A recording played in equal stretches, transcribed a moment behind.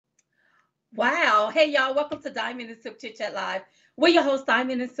Wow. Hey, y'all. Welcome to Diamond and Silk Chit Chat Live. We're your host,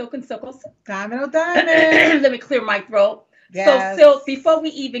 Diamond and Silk and Silkles. Diamond on diamond. Let me clear my throat. So, Silk, Yes. before we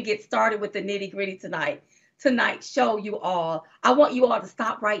even get started with the nitty gritty tonight's show, you all, I want you all to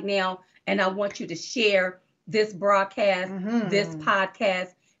stop right now and I want you to share this broadcast, this Mm-hmm. podcast,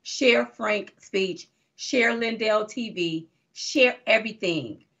 share Frank speech, share Lindell TV, share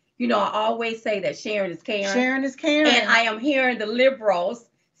everything. You know, I always say that sharing is caring. Sharon is And Karen. I am hearing the liberals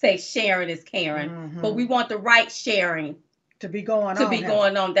say sharing is caring, but Mm-hmm. we want the right sharing To be going to on be here.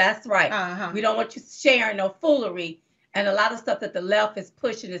 going on. That's right. Uh-huh. We don't want you sharing no foolery. And a lot of stuff that the left is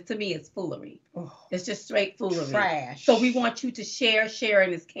pushing is to me is foolery. Oh, It's just straight foolery. So we trash. want you to share.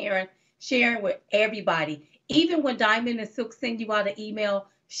 Sharing is caring. Sharing with everybody. Even when Diamond and Silk send you out an email,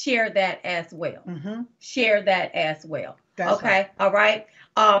 share that as well. Mm-hmm. Share that as well. That's right. Okay. All right.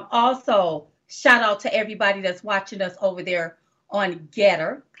 Also, shout out to everybody that's watching us over there on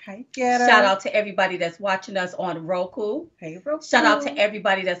Getter. Hey, Shout Getter. out to everybody that's watching us on Roku. Hey, Shout out to Roku.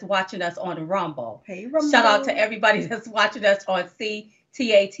 everybody that's watching us on Rumble. Hey, Shout out to Rumble. everybody that's watching us on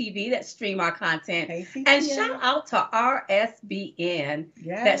CTA TV that stream our content. Hey, And CTA. shout out to RSBN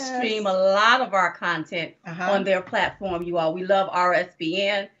that stream a Yes. lot of our content Uh-huh. on their platform, you all. We love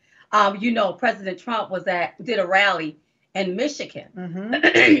RSBN. President Trump did a rally in Michigan. Mm-hmm.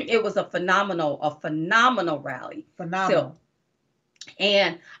 It was a phenomenal rally. So, Phenomenal.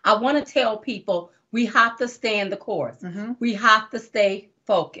 and I want to tell people we have to stay in the course. Mm-hmm. We have to stay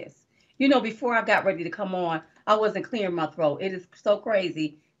focused. You know, before I got ready to come on, I wasn't clearing my throat. It is so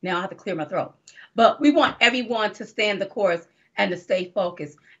crazy. Now I have to clear my throat. But we want everyone to stay in the course and to stay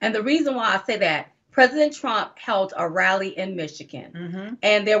focused. And the reason why I say that, President Trump held a rally in Michigan, Mm-hmm.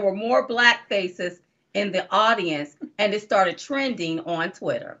 and there were more black faces in the audience, and it started trending on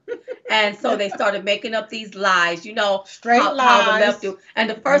Twitter. And so they started making up these lies, you know, Straight how the left lies. do. And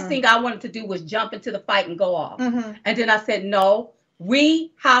the first Mm-hmm. thing I wanted to do was jump into the fight and go off. Mm-hmm. And then I said, no,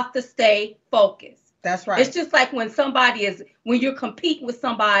 we have to stay focused. That's It's right. just like when you're competing with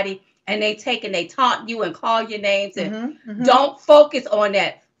somebody and they taunt you and call your names, and Mm-hmm. Mm-hmm. don't focus on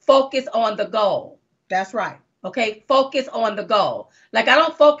that. Focus on the goal. That's right. Okay, focus on the goal. Like I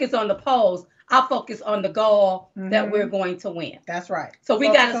don't focus on the polls. I focus on the goal that we're Mm-hmm. going to win. That's right. So we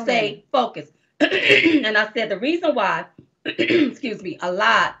got Focus to on winning. stay focused. And I said the reason why, excuse me, a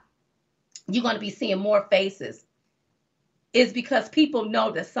lot you're going to be seeing more faces is because people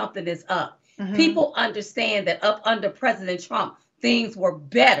know that something is up. Mm-hmm. People understand that up under President Trump, things were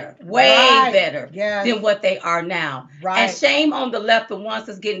better, way Right. better Yes. than what they are now. And Right. shame on the left, the ones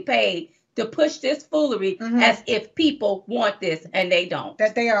that's getting paid to push this foolery Mm-hmm. as if people want this and they don't.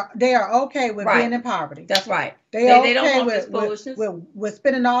 That they are okay with Right. being in poverty. That's right. They They, are they don't okay want this with foolishness. with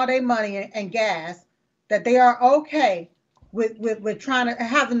spending all their money and gas. That they are okay with trying to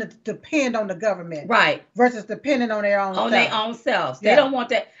having to depend on the government Right. versus depending on their own On their self. own selves. They Yeah. don't want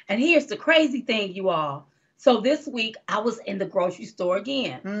that. And here's the crazy thing, you all. So this week I was in the grocery store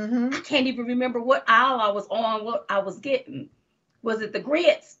again. Mm-hmm. I can't even remember what aisle I was on, what I was getting. Was it the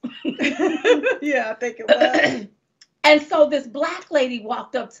grits? Yeah, I think it was. And so this black lady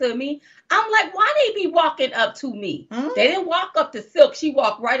walked up to me. I'm like, why they be walking up to me? Mm-hmm. They didn't walk up to Silk. She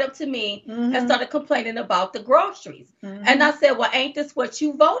walked right up to me and Mm-hmm. started complaining about the groceries. And Mm-hmm. I said, well, ain't this what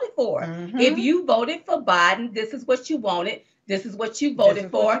you voted for? If Mm-hmm. you voted for Biden, this is what you wanted. This is what you This voted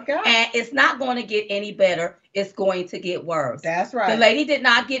is what you for. got. And it's not going to get any better. It's going to get worse. That's The right. lady did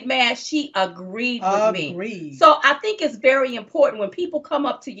not get mad. She agreed with me. Agreed. So I think it's very important when people come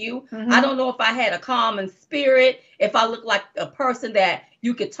up to you. I Mm-hmm. don't know if I had a common spirit, if I look like a person that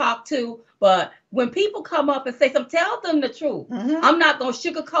you could talk to, but when people come up and say something, tell them the truth. Mm-hmm. I'm not going to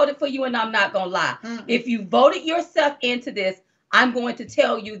sugarcoat it for you and I'm not going to lie. Mm-mm. If you voted yourself into this, I'm going to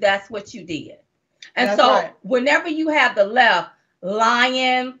tell you that's what you did. And That's so right. whenever you have the left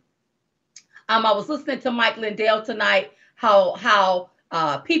lying, I was listening to Mike Lindell tonight, how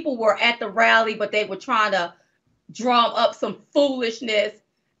people were at the rally, but they were trying to drum up some foolishness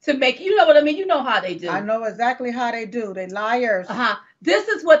to make, you know what I mean? You know how they I do. know exactly how they do. They liars. Uh-huh. This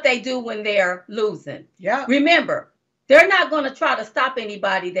is what they do when they're losing. Yep. Remember, they're not going to try to stop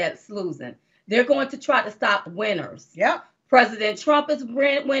anybody that's losing. They're going to try to stop winners. Yep. President Trump is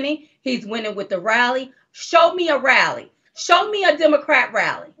winning. He's winning with the rally. Show me a rally. Show me a Democrat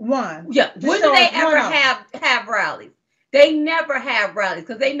rally. One. Yeah. Just When do show they us one ever of them. have rallies? They never have rallies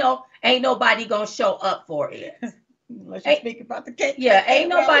because they know ain't nobody gonna show up for it. Unless you Ain't, speak about the cake. yeah, ain't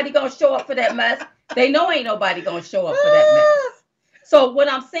nobody gonna show up for that mess. They know ain't nobody gonna show up for that mess. So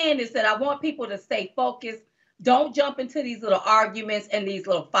what I'm saying is that I want people to stay focused. Don't jump into these little arguments and these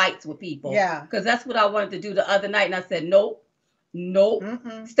little fights with people. Yeah. Because that's what I wanted to do the other night. And I said, nope, nope.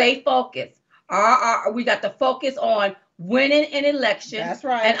 Mm-mm. Stay focused. We got to focus on winning an election. That's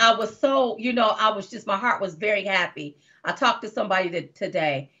right. And I was so, my heart was very happy. I talked to somebody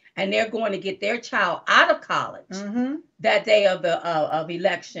today, and they're going to get their child out of college that day of the of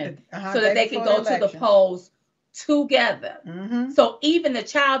election, so that they can go to the polls together. So even the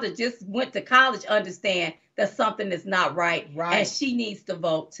child that just went to college understand that something is not right, and she needs to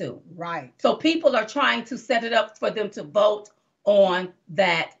vote too. Right. So people are trying to set it up for them to vote on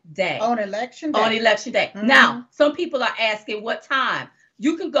that day. On election day. On election day. Now, some people are asking what time.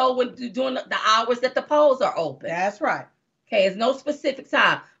 You can go when during the hours that the polls are open. That's right. Okay, it's no specific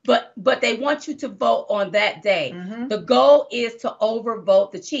time, but they want you to vote on that day. The goal is to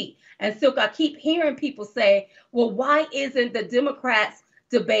overvote the cheat. And Silk, I keep hearing people say, well, why isn't the Democrats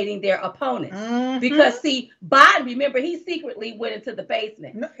debating their opponents? Because see, Biden, remember, he secretly went into the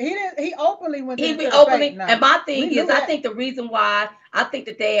basement. No, he didn't. He openly went into the debate. No. And my thing is, I think the reason why, I think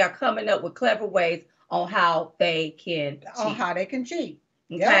that they are coming up with clever ways on how they can cheat. On how they can cheat.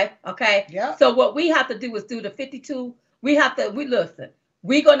 Okay. Yep. Okay. Yeah. So what we have to do is do the 52. Listen.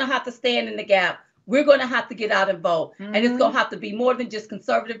 We're gonna have to stand in the gap. We're gonna have to get out and vote, and it's gonna have to be more than just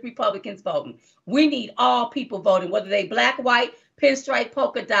conservative Republicans voting. We need all people voting, whether they black, white, pinstripe,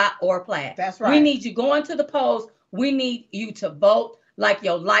 polka dot, or plaid. That's right. We need you going to the polls. We need you to vote like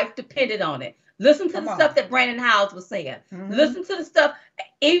your life depended on it. Listen to the stuff that Brandon Howes was saying. Listen to the stuff,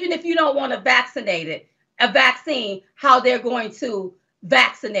 even if you don't want to vaccinate a vaccine, how they're going to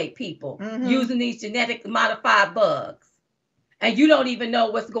vaccinate people using these genetic modified bugs. And you don't even know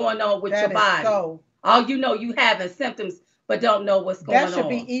what's going on with your body. All you know, you having symptoms, but don't know what's going on. That should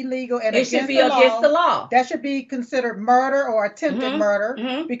be illegal and it should be against the law. That should be considered murder or attempted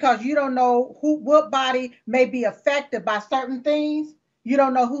murder because you don't know what body may be affected by certain things. You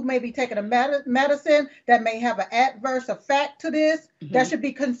don't know who may be taking a medicine that may have an adverse effect to this. That should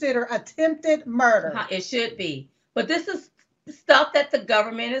be considered attempted murder. It should be. But this is stuff that the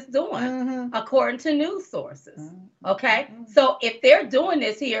government is doing according to news sources. Okay. So if they're doing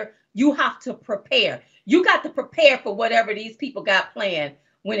this here, you have to prepare. You got to prepare for whatever these people got planned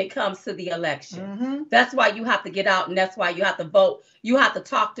when it comes to the election. That's why you have to get out, and that's why you have to vote. You have to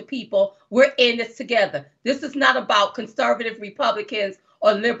talk to people. We're in this together. This is not about conservative Republicans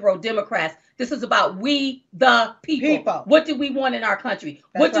or liberal Democrats. This is about we, the people. What do we want in our country?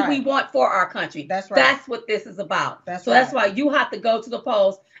 What do we want for our country? That's right. That's what this is about. That's why you have to go to the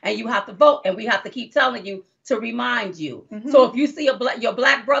polls and you have to vote, and we have to keep telling you to remind you. So if you see your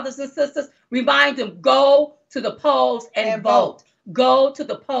black brothers and sisters, remind them, go to the polls and vote. Go to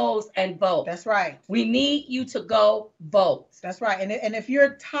the polls and vote. That's right. We need you to go vote. That's right. And if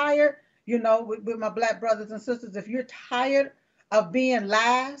you're tired, with my black brothers and sisters, if you're tired of being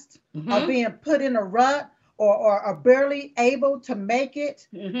last, of being put in a rut, or barely able to make it,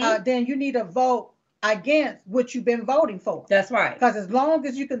 then you need to vote against what you've been voting for. That's right. Because as long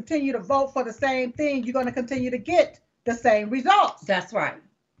as you continue to vote for the same thing, you're going to continue to get the same results. That's right.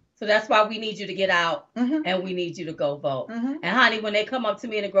 So that's why we need you to get out and we need you to go vote. And honey, when they come up to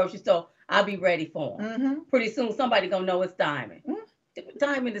me in the grocery store, I'll be ready for them. Pretty soon somebody gonna know it's Diamond.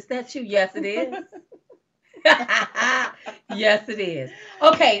 Diamond, is that you? Yes, it is. Yes, it is.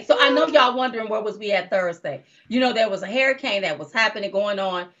 Okay, so I know y'all wondering where was we at Thursday. There was a hurricane that was going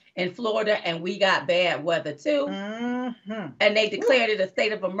on in Florida, and we got bad weather too. And they declared it a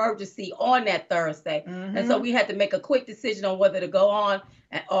state of emergency on that Thursday. And so we had to make a quick decision on whether to go on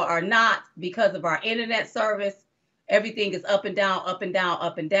or not because of our internet service. Everything is up and down, up and down,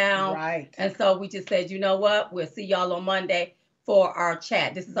 up and down. Right. And so we just said, you know what? We'll see y'all on Monday for our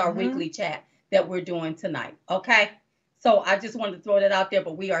chat. This is our weekly chat that we're doing tonight. Okay. So I just wanted to throw that out there,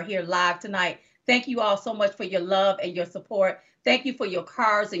 but we are here live tonight. Thank you all so much for your love and your support. Thank you for your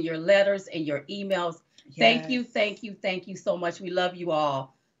cards and your letters and your emails. Yes. Thank you so much. We love you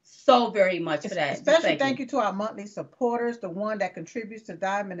all so very much for that. Especially thank you to our monthly supporters, the one that contributes to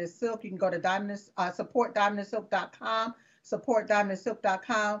Diamond and Silk. You can go to supportdiamondandsilk.com,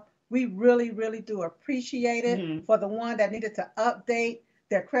 supportdiamondandsilk.com. We really, really do appreciate it. For the one that needed to update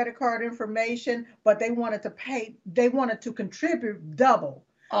their credit card information, but they wanted to contribute double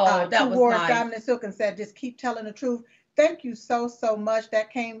towards nice. Diamond and Silk, and said, just keep telling the truth. Thank you so much.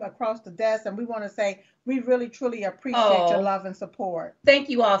 That came across the desk, and we want to say we really, truly appreciate your love and support. Thank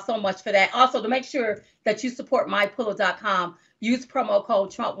you all so much for that. Also, to make sure that you support mypillow.com, use promo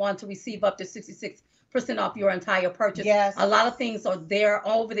code Trump1 to receive up to 66% off your entire purchase. Yes. A lot of things are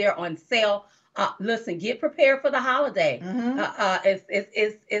over there on sale. Listen, get prepared for the holiday.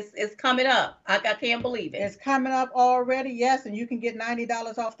 It's coming up. I can't believe it. It's coming up already, yes, and you can get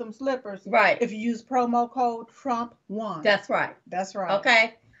 $90 off them slippers. Right. If you use promo code Trump1. That's right. That's right.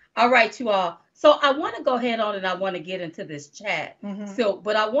 Okay. All right, you all. So I want to go ahead on and I want to get into this chat. So,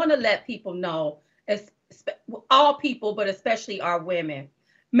 but I want to let people know, all people, but especially our women,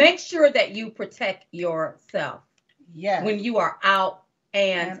 make sure that you protect yourself. Yes. When you are out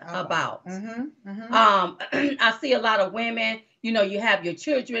and about. I see a lot of women, you know, you have your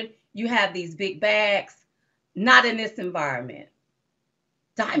children, you have these big bags, not in this environment.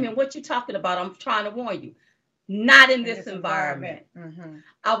 Diamond, what you talking about? I'm trying to warn you. Not in this environment.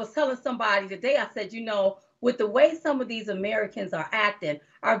 I was telling somebody today, I said, you know, with the way some of these Americans are acting,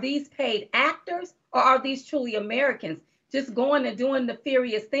 are these paid actors or are these truly Americans just going and doing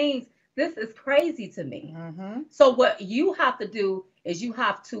nefarious things? This is crazy to me. So what you have to do is you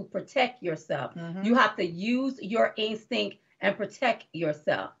have to protect yourself. You have to use your instinct and protect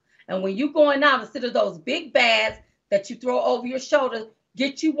yourself. And when you're going out, instead of those big bags that you throw over your shoulder,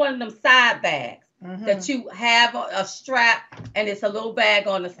 get you one of them side bags. That you have a strap and it's a little bag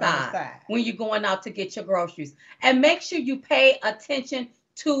on the side when you're going out to get your groceries. And make sure you pay attention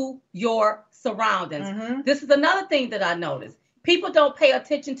to your surroundings. This is another thing that I noticed. People don't pay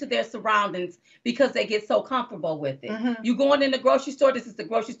attention to their surroundings because they get so comfortable with it. You going in the grocery store, this is the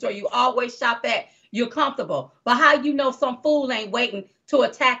grocery store you always shop at, you're comfortable. But how you know some fool ain't waiting to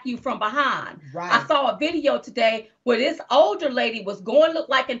attack you from behind? I saw a video today where this older lady was going, look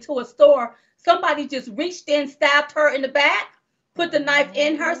like into a store. Somebody just reached in, stabbed her in the back, put the knife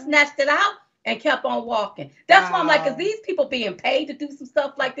in her, snatched it out, and kept on walking. That's why I'm like, is these people being paid to do some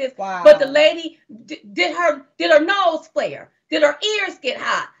stuff like this? But the lady, did her nose flare? Did her ears get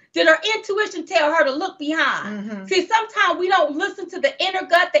hot? Did her intuition tell her to look behind? See, sometimes we don't listen to the inner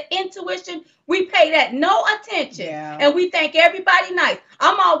gut, the intuition. We pay that no attention. And we think everybody nice.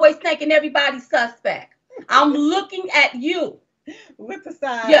 I'm always thinking everybody suspect. I'm looking at you. With the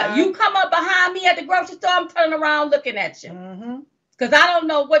side. Yeah, you come up behind me at the grocery store, I'm turning around looking at you. Because I don't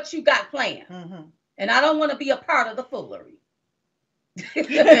know what you got planned. And I don't want to be a part of the foolery. And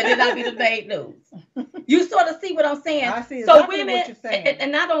then I'll be the bad news. You sort of see what I'm saying? I see exactly so women, what you're saying.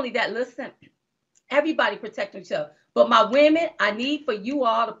 And not only that, listen, everybody protect each other. But my women, I need for you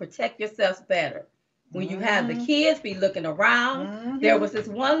all to protect yourselves better. When you have the kids, be looking around. There was this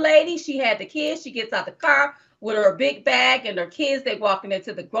one lady, she had the kids, she gets out the car with her big bag and her kids, they walking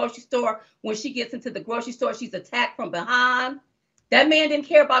into the grocery store. When she gets into the grocery store, she's attacked from behind. That man didn't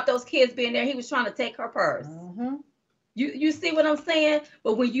care about those kids being there. He was trying to take her purse. You see what I'm saying?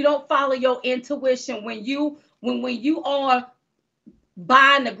 But when you don't follow your intuition, when you are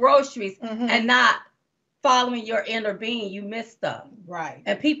buying the groceries and not following your inner being, you miss stuff. Right.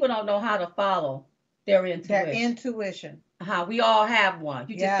 And people don't know how to follow their intuition. We all have one.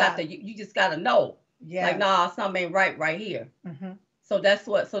 You just got to know. Yeah. Like, nah, something ain't right here. So that's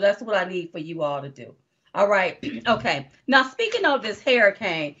what I need for you all to do. All right. Okay. Now, speaking of this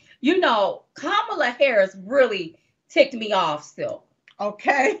hurricane, you know, Kamala Harris really ticked me off still.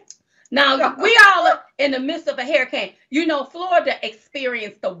 Okay. Now, we all are in the midst of a hurricane. You know, Florida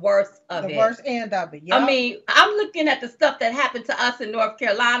experienced the worst of it. The worst end of it, yeah. I mean, I'm looking at the stuff that happened to us in North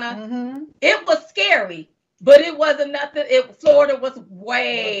Carolina. It was scary, but it wasn't nothing. Florida was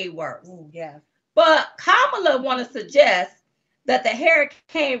way worse. Ooh, yeah. But Kamala want to suggest that the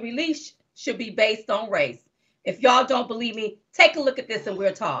hurricane relief should be based on race. If y'all don't believe me, take a look at this and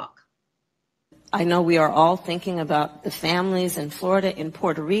we'll talk. I know we are all thinking about the families in Florida, in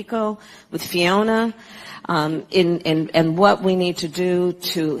Puerto Rico, with Fiona, and what we need to do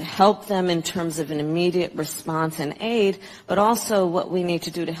to help them in terms of an immediate response and aid, but also what we need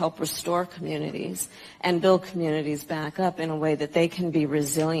to do to help restore communities and build communities back up in a way that they can be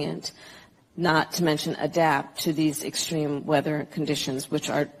resilient, not to mention adapt to these extreme weather conditions, which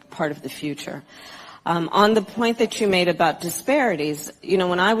are part of the future. On the point that you made about disparities, you know,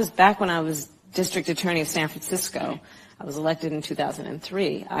 when I was District Attorney of San Francisco, I was elected in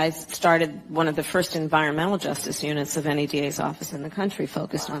 2003. I started one of the first environmental justice units of any DA's office in the country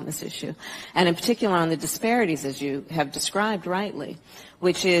focused on this issue, and in particular on the disparities, as you have described rightly,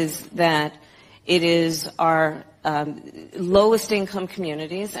 which is that it is our lowest income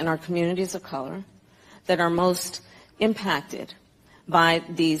communities and our communities of color that are most impacted by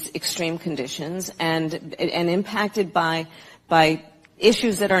these extreme conditions and impacted by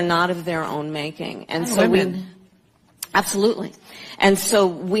issues that are not of their own making. And so absolutely. And so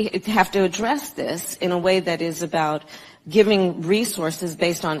we have to address this in a way that is about giving resources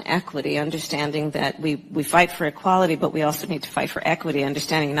based on equity, understanding that we fight for equality, but we also need to fight for equity,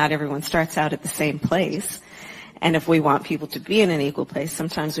 understanding not everyone starts out at the same place. And if we want people to be in an equal place,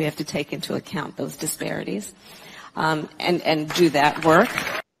 sometimes we have to take into account those disparities and do that work.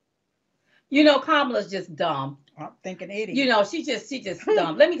 You know, Kamala's just dumb. I'm thinking idiot. You know, she just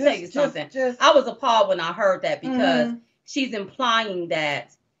dumb. Let me tell you something. I was appalled when I heard that because she's implying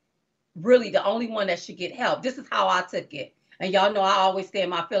that really the only one that should get help. This is how I took it. And y'all know I always stay in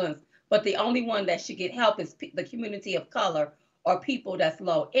my feelings. But the only one that should get help is the community of color or people that's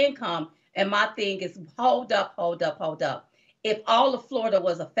low income. And my thing is, hold up. If all of Florida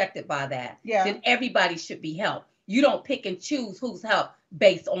was affected by that, then everybody should be helped. You don't pick and choose who's helped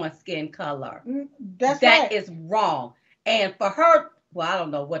based on skin color. That right. is wrong. And for her, well, I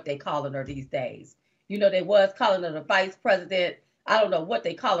don't know what they calling her these days. You know, they was calling her the vice president. I don't know what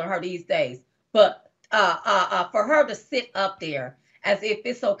they calling her these days. But for her to sit up there as if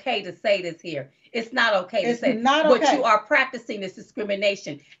it's okay to say this here, it's not okay to say. Not okay. What you are practicing is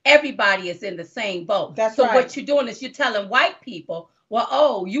discrimination. Everybody is in the same boat. That's so right. What you're doing is you're telling white people, well,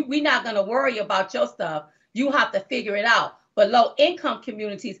 oh, we're not going to worry about your stuff. You have to figure it out. But low income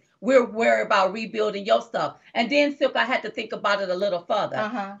communities, we're worried about rebuilding your stuff. And then, Silk, I had to think about it a little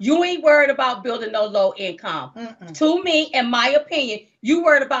further. You ain't worried about building no low income. To me, in my opinion, you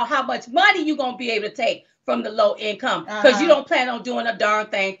worried about how much money you're going to be able to take from the low income because you don't plan on doing a darn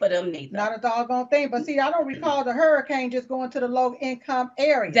thing for them neither. Not a doggone thing. But see, I don't recall the hurricane just going to the low income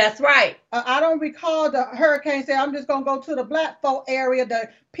area. That's right. I don't recall the hurricane saying, I'm just going to go to the black folk area, the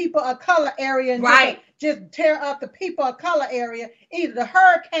people of color area, and just tear up the people of color area. Either the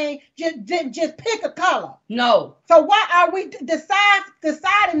hurricane didn't just pick a color. No. So why are we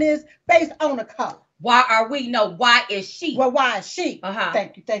deciding this based on a color? Why are we? No, why is she? Well, why is she?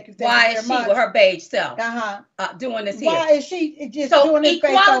 Thank you. Why is she with her beige self doing this here? Why is she just doing this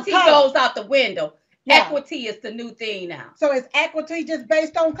based on color? So equality goes out the window. Yeah. Equity is the new thing now. So is equity just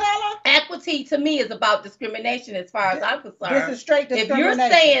based on color? Equity to me is about discrimination as far as I'm concerned. This is straight discrimination. If you're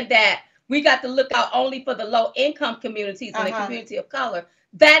saying that we got to look out only for the low income communities and the community of color,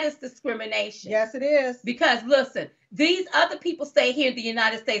 that is discrimination. Yes, it is. Because listen, these other people stay here in the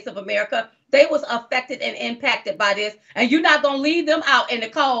United States of America. They was affected and impacted by this. And you're not going to leave them out in the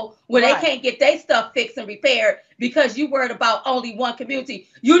cold where they can't get their stuff fixed and repaired because you worried about only one community.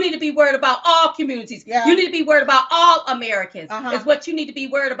 You need to be worried about all communities. Yeah. You need to be worried about all Americans. Is what you need to be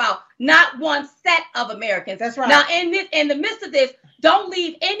worried about, not one set of Americans. That's right. Now, in the midst of this, don't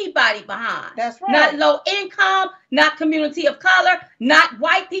leave anybody behind. That's right. Not low income, not community of color, not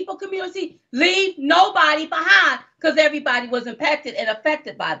white people community. Leave nobody behind because everybody was impacted and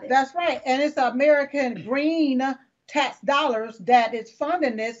affected by this. That's right. And it's American green tax dollars that is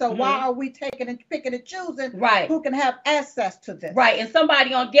funding this. So why are we taking and picking and choosing who can have access to this? Right. And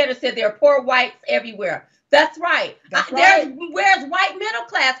somebody on Getter said there are poor whites everywhere. That's right. Where's white middle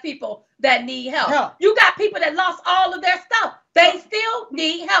class people that need help? You got people that lost all of their stuff. They still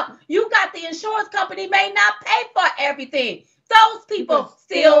need help. You got the insurance company may not pay for everything. Those people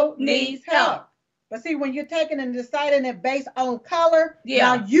still need help. But see, when you're taking and deciding it based on color,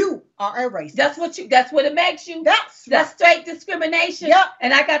 now you are a racist. That's what it makes you. That's straight discrimination. Yep.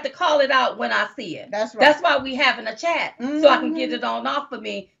 And I got to call it out when I see it. That's right. That's why we having a chat. So I can get it on off of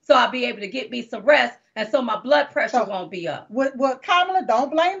me so I'll be able to get me some rest and so my blood pressure won't be up. What Kamala,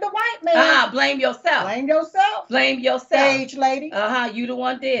 don't blame the white man. Blame yourself. Blame yourself. Blame yourself. Sage lady. You the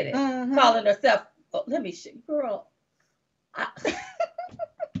one did it. Calling herself, let me show you, girl.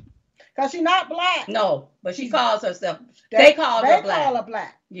 Because she's not black. No, but she calls herself. They call her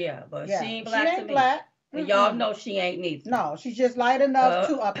black. Yeah, but she ain't black. She ain't black. And y'all know she ain't neither. No, she's just light enough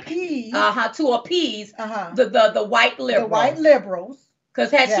to appease. To appease the white liberals. The white liberals. Because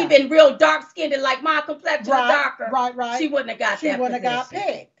had she been real dark skinned like my complexion, darker, she wouldn't have got that. She wouldn't have got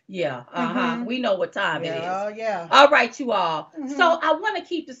picked. Yeah. We know what time it is. Yeah. All right, you all. So I want to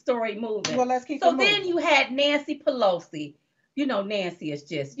keep the story moving. Well, let's keep it moving. So then you had Nancy Pelosi. You know, Nancy is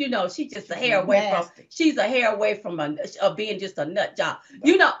just, she's just a hair away from being just a nut job.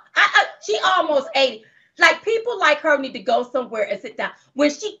 You know, she almost 80. Like, people like her need to go somewhere and sit down. When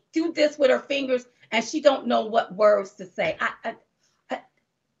she do this with her fingers and she don't know what words to say,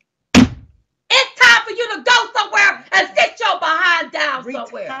 it's time for you to go somewhere and sit your behind down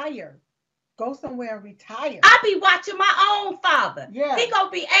somewhere. Retire. Go somewhere and retire. I be watching my own father. Yeah. He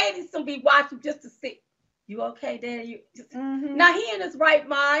gonna be 80, so be watching just to sit. You okay, Dad? Now, he in his right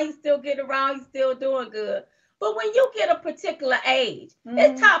mind. He still getting around. He's still doing good. But when you get a particular age,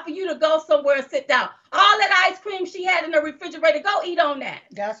 it's time for you to go somewhere and sit down. All that ice cream she had in the refrigerator, go eat on that.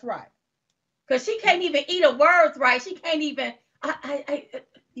 That's right. Because she can't even eat her words right. She can't even... And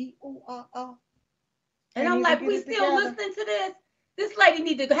I'm like, we still listening to this? This lady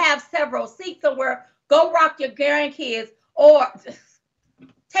need to have several seats somewhere. Go rock your grandkids or...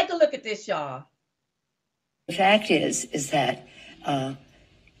 Take a look at this, y'all. The fact is that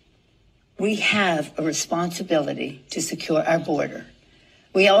we have a responsibility to secure our border.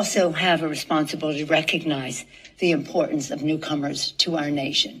 We also have a responsibility to recognize the importance of newcomers to our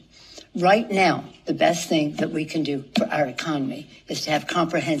nation. Right now, the best thing that we can do for our economy is to have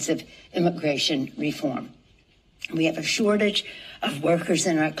comprehensive immigration reform. We have a shortage of workers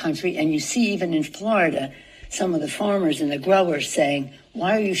in our country, and you see even in Florida, some of the farmers and the growers saying,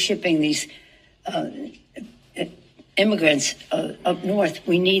 why are you shipping these immigrants up north?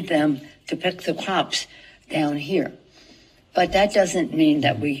 We need them to pick the crops down here. But that doesn't mean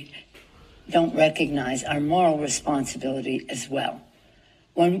that we don't recognize our moral responsibility as well.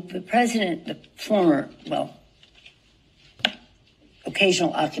 When the president, the former,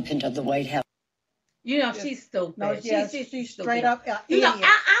 occasional occupant of the White House. You know, she's stupid. No, yeah, she's straight stupid. up You know, idiot.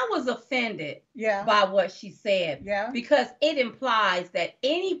 I was offended by what she said. Yeah. Because it implies that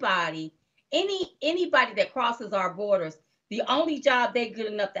anybody that crosses our borders, the only job they're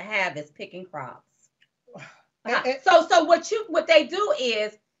good enough to have is picking crops. So what they do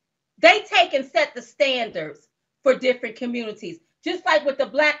is they take and set the standards for different communities. Just like with the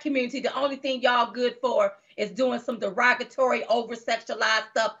Black community, the only thing y'all good for is doing some derogatory, over-sexualized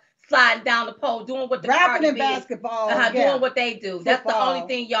stuff, sliding down the pole, doing what the rapping and Cardi B is, basketball, doing what they do. That's the only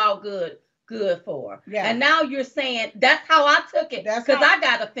thing y'all good for. Yeah. And now you're saying, that's how I took it, because I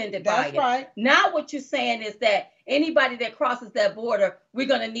got offended by it. That's right. Now what you're saying is that anybody that crosses that border, we're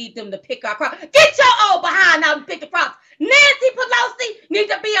going to need them to pick our crops. Get your old behind out and pick the crops. Nancy Pelosi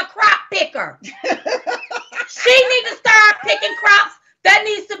needs to be a crop picker. She needs to start picking crops. That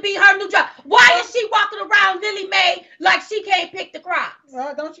needs to be her new job. Why is she walking around Lily Mae like she can't pick the crops?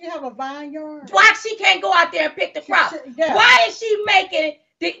 Don't you have a vineyard? Why she can't go out there and pick the crops? Yeah. Why is she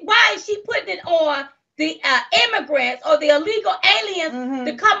why is she putting it on the immigrants or the illegal aliens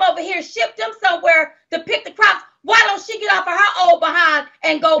to come over here, ship them somewhere to pick the crops? Why don't she get off of her old behind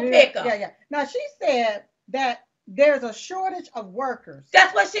and go pick them? Yeah. Now, she said that there's a shortage of workers.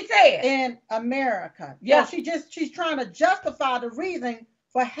 That's what she said. In America. Yeah. So she's trying to justify the reason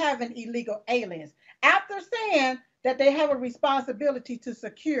for having illegal aliens after saying that they have a responsibility to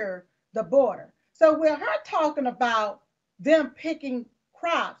secure the border. So with her talking about them picking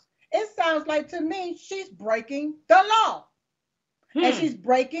crops, it sounds like to me she's breaking the law. And she's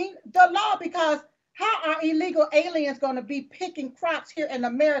breaking the law because how are illegal aliens going to be picking crops here in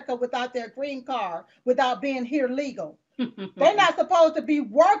America without their green card, without being here legal? They're not supposed to be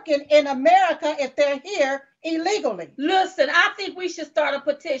working in America if they're here illegally. Listen, I think we should start a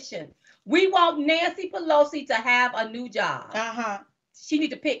petition. We want Nancy Pelosi to have a new job. She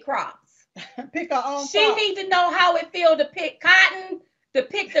need to pick crops. Pick her own She need to know how it feels to pick cotton, to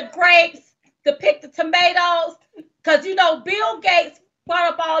pick the grapes, to pick the tomatoes. Because, you know, Bill Gates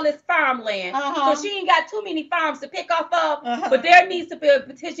bought up all this farmland. So she ain't got too many farms to pick off of. But there needs to be a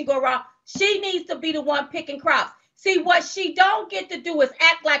petition go around. She needs to be the one picking crops. See, what she don't get to do is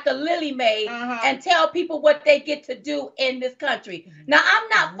act like a Lily Mae and tell people what they get to do in this country. Now, I'm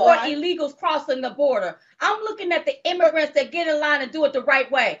not for illegals crossing the border. I'm looking at the immigrants that get in line and do it the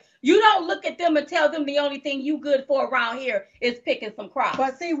right way. You don't look at them and tell them the only thing you good for around here is picking some crops.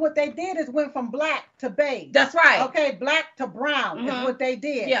 But see, what they did is went from black to beige. That's right. Okay, black to brown is what they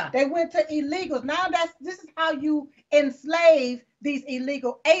did. Yeah. They went to illegals. Now this is how you enslave these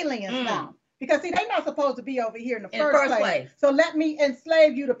illegal aliens now. Because, see, they're not supposed to be over here in the first place. So let me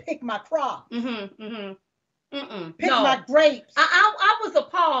enslave you to pick my crops. Pick my grapes. I was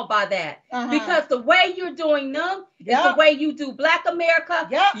appalled by that. Because the way you're doing them is the way you do Black America.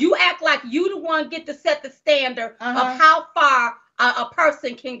 You act like you the one get to set the standard of how far a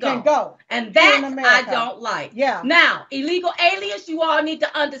person can go. And that I don't like. Now, illegal aliens, you all need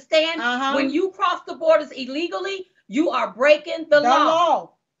to understand, when you cross the borders illegally, you are breaking the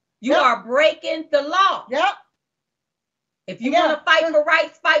law. You are breaking the law. If you want to fight for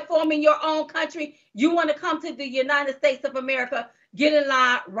rights, fight for them in your own country. You want to come to the United States of America, get in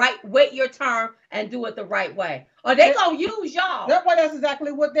line, wait your turn, and do it the right way. Or they're going to use y'all. That's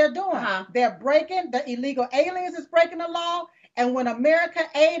exactly what they're doing. They're breaking, the illegal aliens is breaking the law. And when America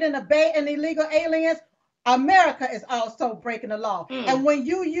aid and abet an illegal aliens, America is also breaking the law. And when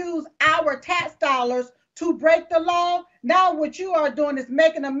you use our tax dollars to break the law, now what you are doing is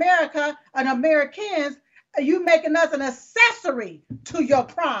making America and Americans, you making us an accessory to your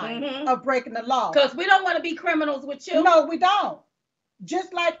crime of breaking the law. Because we don't want to be criminals with you. No, we don't.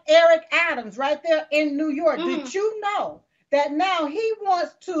 Just like Eric Adams right there in New York. Did you know that now he's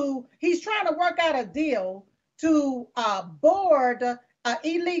trying to work out a deal to board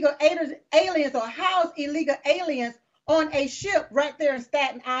illegal aliens or house illegal aliens on a ship right there in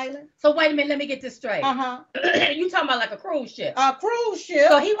Staten Island. So wait a minute, let me get this straight. Uh-huh. You talking about like a cruise ship? A cruise ship.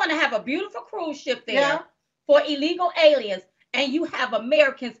 So he want to have a beautiful cruise ship there Yeah. for illegal aliens, and you have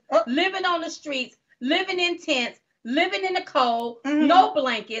Americans living on the streets, living in tents, living in the cold, no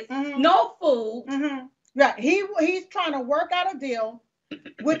blankets, no food. Right. He's trying to work out a deal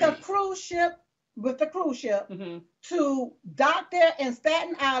with a cruise ship, to dock there in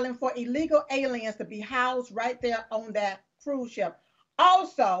Staten Island for illegal aliens to be housed right there on that cruise ship.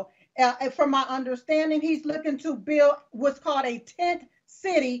 Also, from my understanding, he's looking to build what's called a tent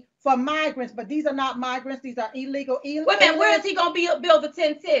city for migrants, but these are not migrants; these are illegal aliens. Wait a minute, where is he going to build the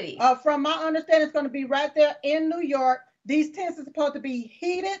tent city? From my understanding, it's going to be right there in New York. These tents are supposed to be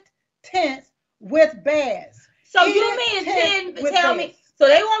heated tents with beds. So you mean tell me? So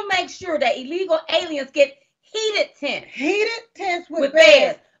they want to make sure that illegal aliens get heated tents. Heated tents with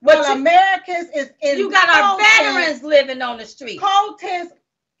beds. Well, Americans is in. You got our veterans living on the street. Cold tents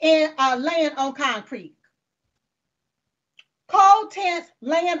in laying on concrete. Cold tents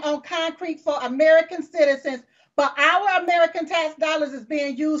laying on concrete for American citizens, but our American tax dollars is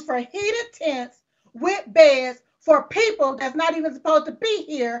being used for heated tents with beds for people that's not even supposed to be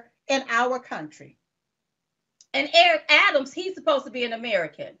here in our country. And Eric Adams, he's supposed to be an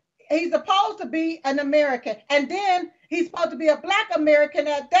American. He's supposed to be an American. And then he's supposed to be a Black American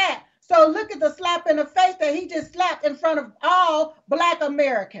at that. So look at the slap in the face that he just slapped in front of all Black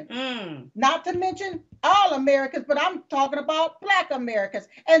Americans. Not to mention all Americans, but I'm talking about Black Americans.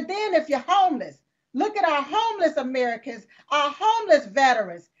 And then if you're homeless, look at our homeless Americans, our homeless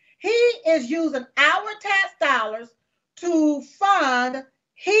veterans. He is using our tax dollars to fund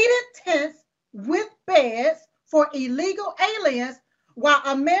heated tents with beds for illegal aliens, while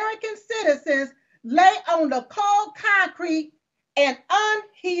American citizens lay on the cold concrete and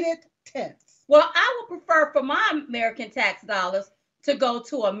unheated tents. Well, I would prefer for my American tax dollars to go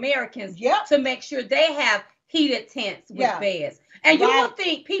to Americans to make sure they have heated tents with beds. And you will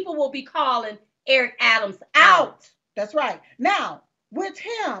think people will be calling Eric Adams out. That's right. Now, with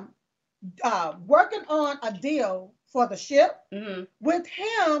him working on a deal for the ship, with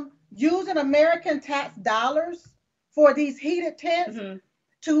him using American tax dollars for these heated tents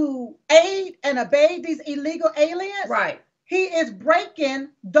to aid and abet these illegal aliens, he is breaking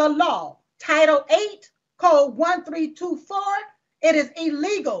the law. Title 8, Code 1324, it is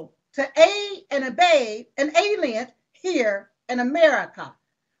illegal to aid and abet an alien here in America.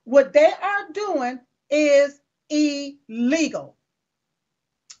 What they are doing is illegal.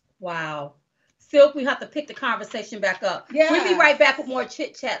 Wow. Silk, we have to pick the conversation back up. Yeah. We'll be right back with more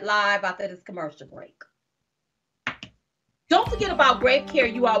Chit Chat Live after this commercial break. Don't forget about Grave Care,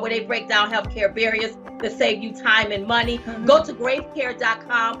 you all, where they break down healthcare barriers to save you time and money. Go to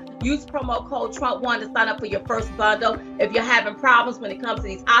gravecare.com. Use promo code Trump1 to sign up for your first bundle. If you're having problems when it comes to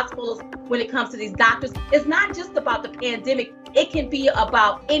these hospitals, when it comes to these doctors, it's not just about the pandemic. It can be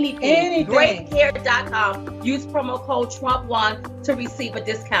about anything. Gravecare.com. Use promo code Trump1 to receive a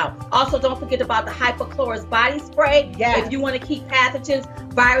discount. Also, don't forget about the Hypochlorous body spray. If you want to keep pathogens,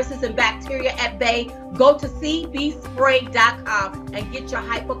 viruses, and bacteria at bay, go to cbspray.com and get your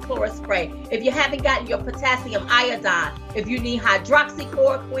hypochlorous spray. If you haven't gotten your potassium iodine, if you need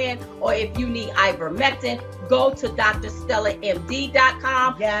hydroxychloroquine, or if you need ivermectin, go to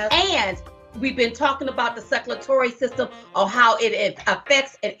drstellamd.com. And we've been talking about the circulatory system, or how it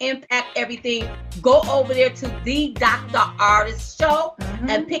affects and impacts everything. Go over there to the Dr. Artist Show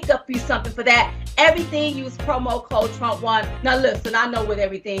and pick up you something for that. Everything, use promo code Trump1. Now listen, I know with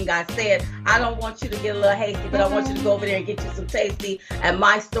everything I said, I don't want you to get a little hasty, but I want you to go over there and get you some tasty at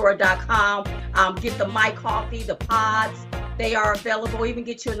mystore.com. Get the My Coffee, the pods. They are available. Even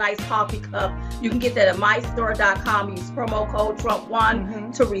get you a nice coffee cup. You can get that at mystore.com. Use promo code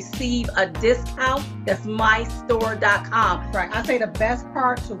Trump1 to receive a discount. That's mystore.com. Right. I say the best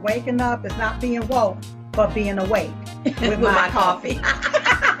part to waking up is not being woke, but being awake with my coffee.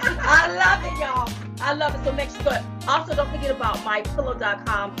 I love it, y'all. I love it. So make sure. Also, don't forget about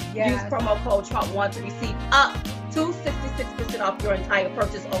mypillow.com. Use promo code Trump1 to receive up to 66% off your entire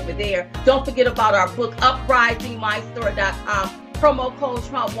purchase over there. Don't forget about our book, Uprising, mystore.com. Promo code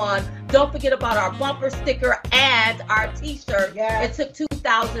Trump1. Don't forget about our bumper sticker and our t-shirt. It took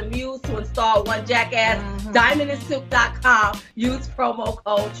 2,000 views to install one jackass. DiamondandSilk.com. Use promo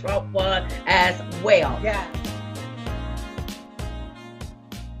code Trump1 as well.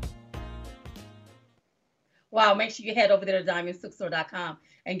 Wow, make sure you head over there to DiamondSilkStore.com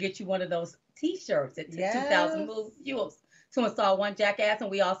and get you one of those t-shirts. It took 2,000 views to install one jackass. And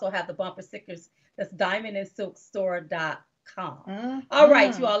we also have the bumper stickers. That's DiamondandSilkStore.com. com. All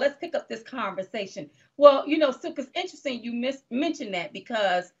right, you all, let's pick up this conversation. Well, Silk, it's interesting you mentioned that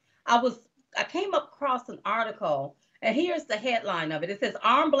because I came across an article, and here's the headline of it. It says,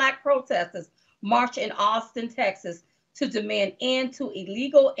 armed Black protesters march in Austin, Texas to demand end to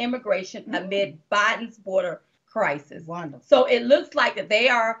illegal immigration amid Biden's border crisis. Wonderful. So it looks like that they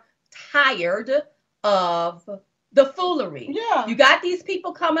are tired of the foolery. Yeah. You got these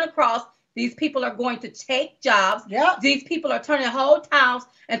people coming across. These people are going to take jobs. Yep. These people are turning whole towns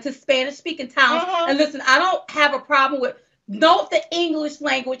into Spanish-speaking towns. And listen, I don't have a problem with know the English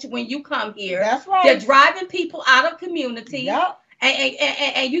language when you come here. That's right. They're driving people out of communities. Yep.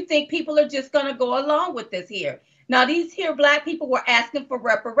 And you think people are just going to go along with this here. Now, these here Black people were asking for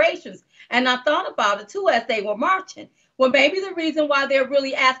reparations. And I thought about it, too, as they were marching. Well, maybe the reason why they're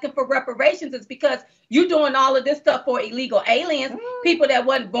really asking for reparations is because you're doing all of this stuff for illegal aliens, people that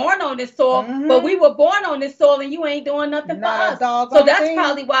wasn't born on this soil, but we were born on this soil and you ain't doing nothing for us. So that's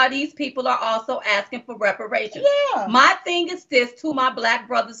probably why these people are also asking for reparations. Yeah. My thing is this to my Black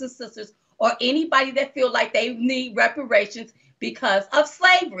brothers and sisters or anybody that feel like they need reparations because of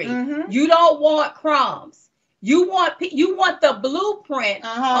slavery. You don't want crumbs. You want the blueprint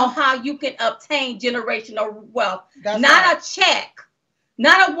on how you can obtain generational wealth. Not a check,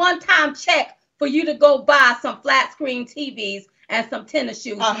 not a one-time check for you to go buy some flat screen TVs and some tennis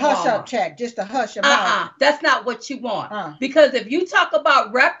shoes. A hush-up check, just a hush them out. That's not what you want. Because if you talk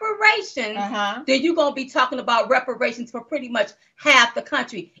about reparations, then you're going to be talking about reparations for pretty much half the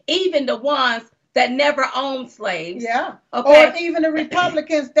country, even the ones that never owned slaves. Yeah. Okay. Or even the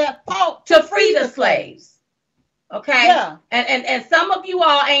Republicans that fought to free the slaves. Okay. Yeah. And some of you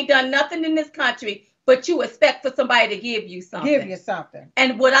all ain't done nothing in this country, but you expect for somebody to give you something. Give you something.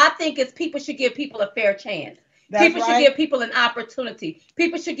 And what I think is people should give people a fair chance. People should give people an opportunity.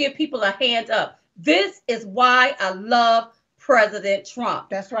 People should give people a hand up. This is why I love President Trump.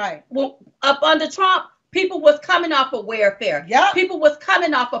 That's right. Well, up under Trump, people was coming off of welfare. Yep. People was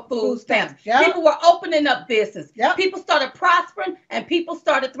coming off of food stamps. Yep. People were opening up business. Yep. People started prospering and people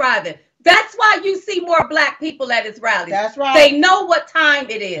started thriving. That's why you see more Black people at his rallies. That's right. They know what time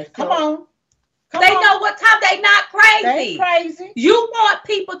it is. Come on. They know what time. They not crazy. They ain't crazy. You want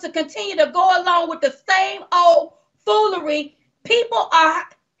people to continue to go along with the same old foolery. People are,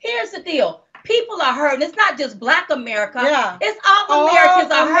 here's the deal. People are hurting. It's not just Black America. Yeah. It's all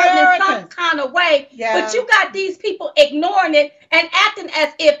Americans are hurting in some kind of way. Yeah. But you got these people ignoring it and acting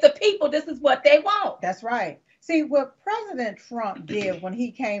as if the people, this is what they want. That's right. See, what President Trump did when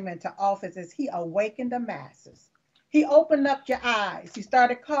he came into office is he awakened the masses. He opened up your eyes. He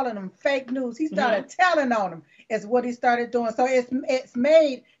started calling them fake news. He started telling on them is what he started doing. So it's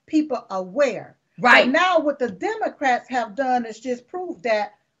made people aware. Right. So now what the Democrats have done is just prove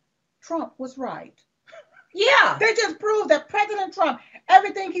that Trump was right. Yeah. They just proved that President Trump,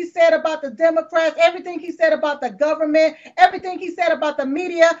 everything he said about the Democrats, everything he said about the government, everything he said about the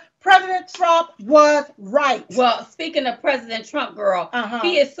media, President Trump was right. Well, speaking of President Trump, girl,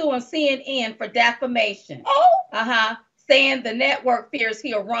 he is suing CNN for defamation. Saying the network fears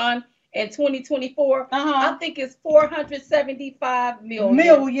he'll run in 2024. I think it's $475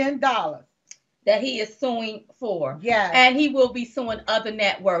 million that he is suing for. Yeah. And he will be suing other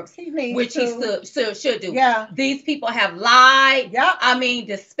networks, which he should do. Yeah. These people have lied. Yep. I mean,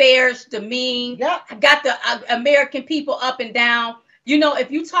 disparaged, demeaned. Yep. Got the American people up and down. You know,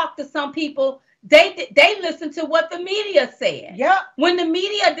 if you talk to some people, they listen to what the media said. Yep. When the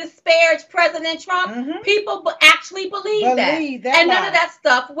media disparaged President Trump, people actually believe that. And none of that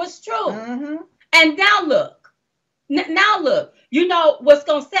stuff was true. And now look. You know what's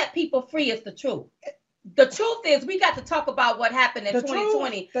going to set people free is the truth. The truth is we got to talk about what happened in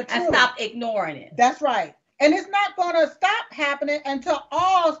 2020 and stop ignoring it. That's right. And it's not going to stop happening until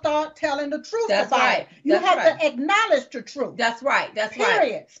all start telling the truth about it. You have to acknowledge the truth. That's right. That's Period.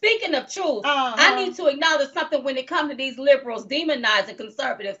 right. Speaking of truth, I need to acknowledge something when it comes to these liberals demonizing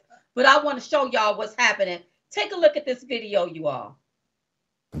conservatives. But I want to show y'all what's happening. Take a look at this video, you all.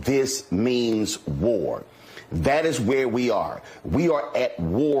 This means war. That is where we are. We are at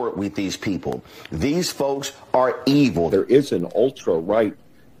war with these people. These folks are evil. There is an ultra-right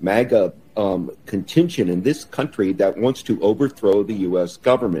MAGA contingent in this country that wants to overthrow the U.S.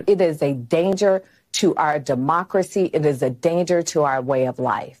 government. It is a danger to our democracy. It is a danger to our way of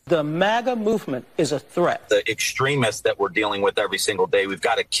life. The MAGA movement is a threat. The extremists that we're dealing with every single day, we've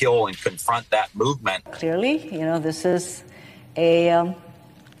got to kill and confront that movement. Clearly, this is a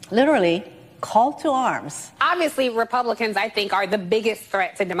literally call to arms. Obviously, Republicans, I think, are the biggest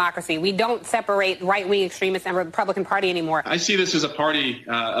threat to democracy. We don't separate right-wing extremists and Republican Party anymore. I see this as a party,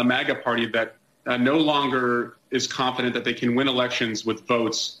 a MAGA party that no longer is confident that they can win elections with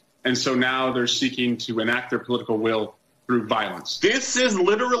votes. And so now they're seeking to enact their political will through violence. This is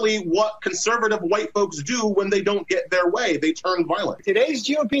literally what conservative white folks do when they don't get their way. They turn violent. Today's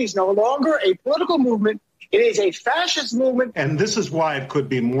GOP is no longer a political movement. It is a fascist movement. And this is why it could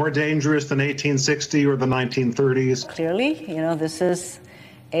be more dangerous than 1860 or the 1930s. Clearly, this is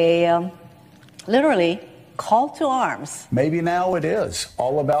a literally call to arms. Maybe now it is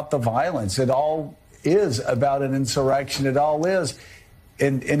all about the violence. It all is about an insurrection. It all is,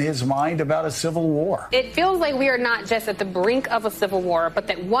 in his mind, about a civil war. It feels like we are not just at the brink of a civil war, but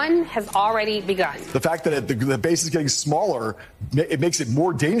that one has already begun. The fact that the base is getting smaller, it makes it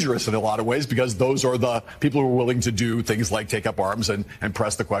more dangerous in a lot of ways, because those are the people who are willing to do things like take up arms and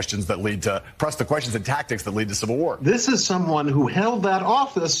press the questions and tactics that lead to civil war. This is someone who held that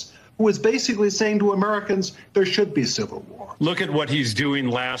office, who is basically saying to Americans there should be civil war. Look at what he's doing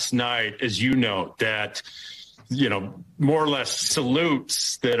last night, as you note, that more or less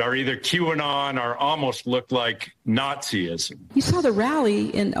salutes that are either QAnon or almost look like Nazism. You saw the rally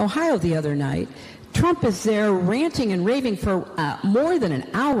in Ohio the other night. Trump is there ranting and raving for more than an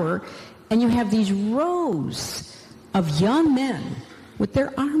hour, and you have these rows of young men with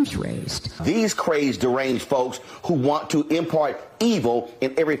their arms raised. These crazed, deranged folks who want to impart evil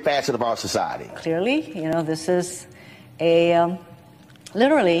in every facet of our society. Clearly, this is a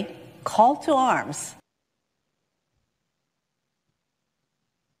literally call to arms.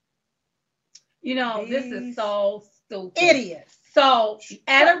 This is so stupid. Idiots. So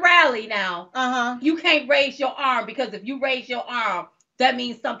at a rally now, you can't raise your arm, because if you raise your arm, that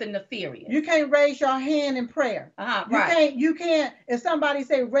means something nefarious. You can't raise your hand in prayer. Right. You can't. If somebody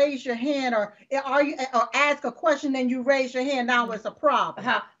say raise your hand or ask a question, then you raise your hand. Now it's a problem.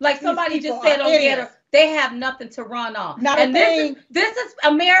 Like somebody just said on there, they have nothing to run on. This is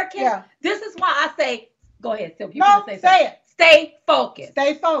American. Yeah. This is why I say, go ahead, Sylvia. Say it. Stay focused.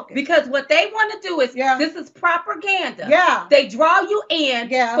 Stay focused. Because what they want to do is, this is propaganda. Yeah. They draw you in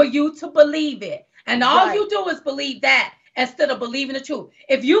for you to believe it. And all you do is believe that instead of believing the truth.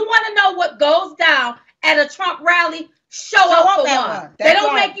 If you want to know what goes down at a Trump rally, show up for one. They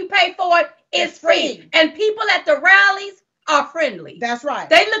don't make you pay for it. It's free. And people at the rallies are friendly. That's right.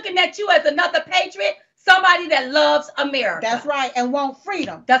 They looking at you as another patriot. Somebody that loves America. That's right, and want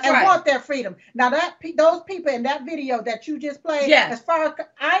freedom. That's right. And want their freedom. Now, those people in that video that you just played, as far as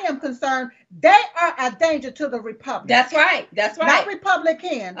I am concerned, they are a danger to the republic. That's right. That's right. Not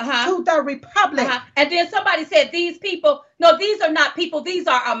Republican, to the republic. And then somebody said these people, no, these are not people. These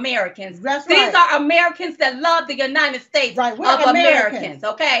are Americans. That's these right. are Americans that love the United States of Americans.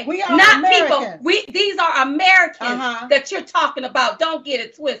 Okay, we are not Americans. people. These are Americans that you're talking about. Don't get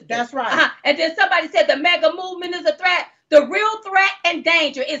it twisted. That's right. And then somebody said the mega movement is a threat. The real threat and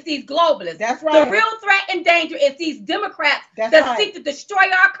danger is these globalists. That's right. The real threat and danger is these Democrats that seek to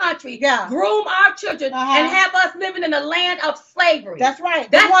destroy our country, groom our children, and have us living in a land of slavery. That's right.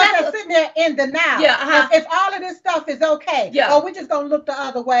 The ones that's sitting there in denial. Yeah. If all of this stuff is okay, we're just gonna look the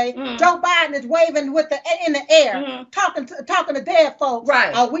other way. Joe Biden is waving in the air, talking to dead folks.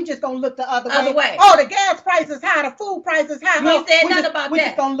 Right. We just gonna look the other way. Oh, the gas price is high, the food price is high. We said nothing about that. We're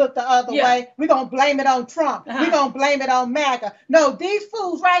just gonna look the other way. We're gonna blame it on Trump. We're gonna blame it on MAGA. No, these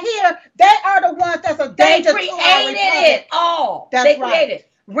fools right here, they are the ones that's a danger to our republic. They created it all. They created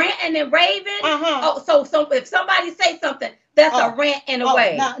ranting and raving. Oh, so if somebody say something, that's a rant in a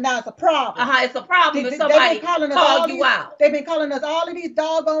way. Now it's a problem. It's a problem if somebody call you out. They've been calling us all of these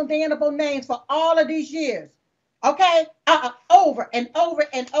doggone damnable names for all of these years. Okay, over and over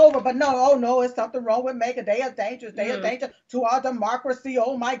and over, but no, it's something wrong with MAGA. They are dangerous. They are dangerous to our democracy.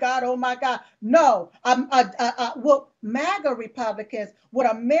 Oh my God. No, what MAGA Republicans, what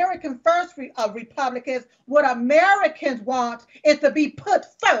American First Republicans, what Americans want is to be put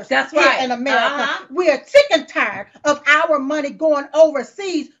first. That's right. In America, we are sick and tired of our money going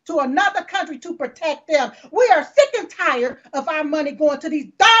overseas to another country to protect them. We are sick and tired of our money going to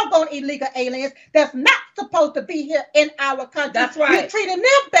these doggone illegal aliens that's not supposed to be here in our country. That's right. You're treating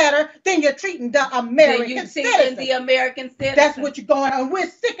them better than you're treating the American citizens. The American citizens. That's what you're going on. We're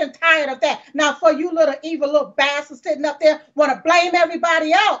sick and tired of that. Now, for you little evil little bastards sitting up there want to blame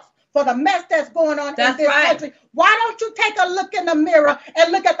everybody else for the mess that's going on in this country, why don't you take a look in the mirror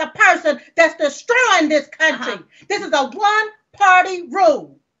and look at the person that's destroying this country? This is a one-party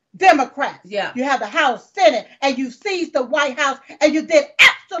rule. Democrats. Yeah. You have the House, Senate, and you seized the White House, and you did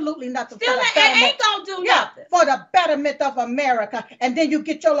absolutely nothing. Still, it ain't gonna do nothing for the betterment of America. And then you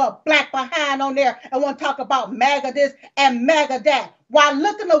get your little black behind on there and want to talk about MAGA this and MAGA that, while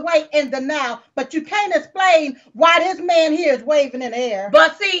looking away in the now. But you can't explain why this man here is waving in the air.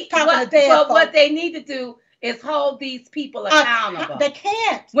 But see, what they need to do is hold these people accountable. They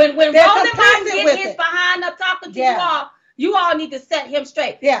can't. When They're Roland Martin complicit get with his it. behind up talking to Yeah. you all need to set him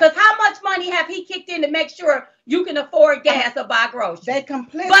straight. Yeah. Because how much money have he kicked in to make sure you can afford gas or buy groceries? They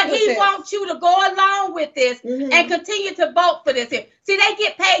complicit But with he this. wants you to go along with this and continue to vote for this. See, they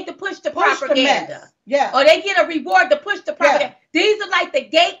get paid to push the Push the propaganda. mess. Yeah. Or they get a reward to push the propaganda. These are like the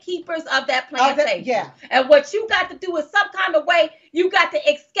gatekeepers of that plantation. yeah. And what you got to do is some kind of way, you got to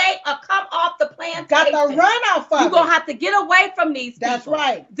escape or come off the plantation. Got to run off of You're going it. to have to get away from these people. That's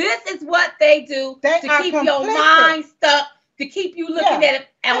right. This is what they do They to are keep your complicit. mind stuck, to keep you looking Yeah. at it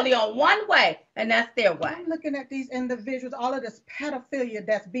only on one way, and that's their way. I'm looking at these individuals, all of this pedophilia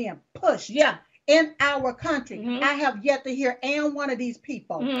that's being pushed Yeah. in our country. I have yet to hear and one of these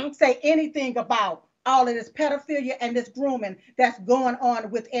people say anything about all of this pedophilia and this grooming that's going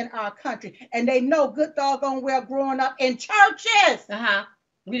on within our country. And they know good doggone well growing up in churches.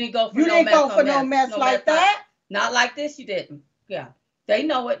 We didn't go for You no didn't mess. go for no mess like that. Not like this, you didn't. Yeah. They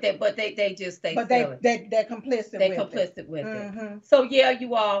know it, but they just stay But silly. they're complicit They're with complicit it. with it. So yeah,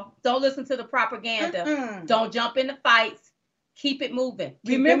 you all don't listen to the propaganda. Don't jump into fights. Keep it moving.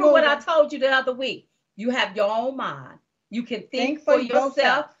 Keep it Remember what I moving. told you the other week. You have your own mind. You can think for for yourself.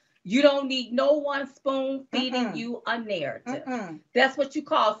 yourself. You don't need no one spoon feeding you a narrative. That's what you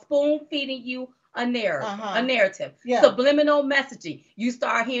call spoon feeding you a narrative. A narrative. Yeah. Subliminal messaging. You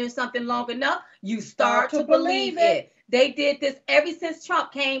start hearing something long enough, you start to believe it. They did this ever since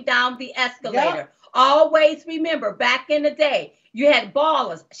Trump came down the escalator. Yep. Always remember, back in the day, you had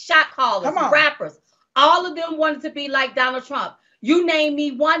ballers, shot callers, Come on. rappers. All of them wanted to be like Donald Trump. You name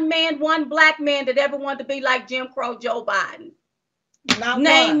me one man, one black man that ever wanted to be like Jim Crow Joe Biden.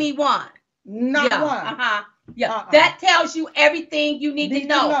 Name me one. Not Yeah, one. Yeah, that tells you everything you need to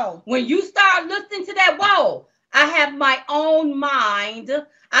know. When you start listening to that, whoa, I have my own mind.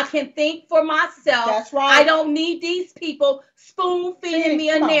 I can think for myself. That's right. I don't need these people spoon feeding me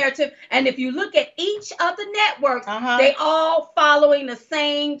a Come on. narrative. And if you look at each of the networks, they all following the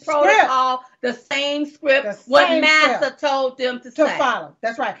same protocol, the same script, what same Massa script told them to to say. follow.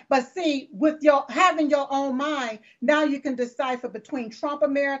 That's right. But see, with your having your own mind, now you can decipher between Trump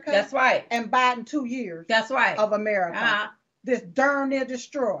America. That's right. And Biden 2 years. That's right. Of America. This darn near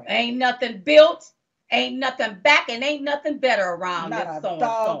destroyed. Ain't nothing built, ain't nothing back, and ain't nothing better around Not this a storm.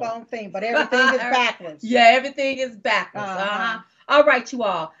 doggone thing, but everything is backwards. Yeah, everything is backwards. All right, you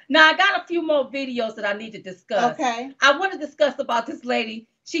all. Now I got a few more videos that I need to discuss. Okay. I want to discuss about this lady.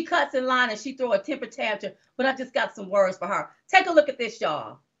 She cuts in line and she throw a temper tantrum, but I just got some words for her. Take a look at this,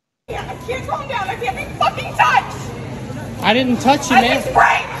 y'all. Yeah, I can't calm down. I can't be fucking touched. I didn't touch you, I man. was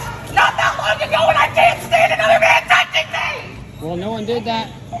raped not that long ago, and I can't stand another man touching me. Well, no one did that.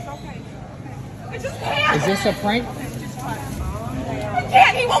 I just can't. Is this a prank? I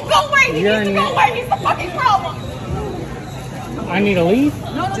can't. He won't go away. He You're needs to in go it. away. He's the fucking problem. I need to leave.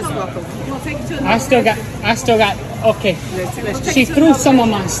 No, just welcome. We'll take you to I still got. Okay. She threw some of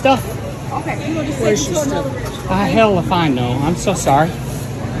my stuff. Okay, we'll just Where take is you she to still? another. Hell if I know. I'm so sorry.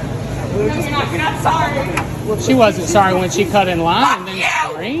 You're not sorry. She wasn't sorry when she cut in line Fuck and then you!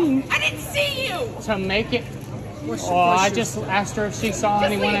 screamed I didn't see you. to make it. Well, I just asked her if she saw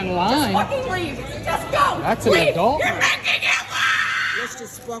anyone in line. Just fucking leave. Just go. That's an Leave. adult. You're making it loud. Let's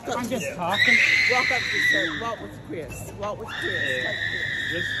just walk up I'm to just them. talking. Walk up to them. Walk with Chris. Walk with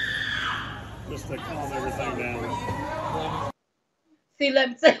Chris. Just to calm everything down. See, let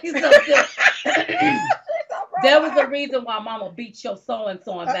me tell you something. There was a reason why Mama beat your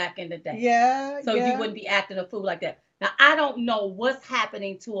so-and-so back in the day. So you wouldn't be acting a fool like that. Now, I don't know what's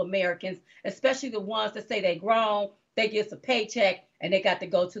happening to Americans, especially the ones that say they grown, they get a paycheck, and they got to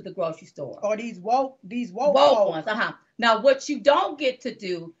go to the grocery store. Or these woke ones. Now, what you don't get to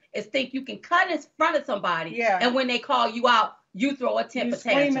do is think you can cut in front of somebody, Yeah. and when they call you out, you throw a temper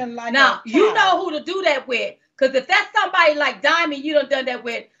screaming tantrum. like Now, a you child. know who to do that with, because if that's somebody like Diamond you done that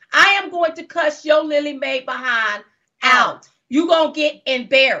with, I am going to cuss your Lily Mae behind out. You gonna get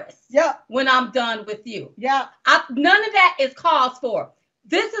embarrassed when I'm done with you. None of that is cause for.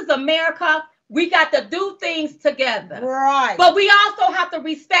 This is America. We got to do things together. Right. But we also have to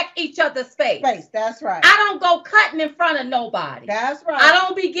respect each other's space. That's right. I don't go cutting in front of nobody. That's right. I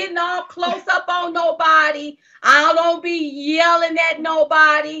don't be getting all close up on nobody. I don't be yelling at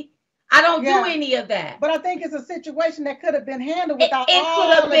nobody. I don't do any of that. But I think it's a situation that could have been handled without It all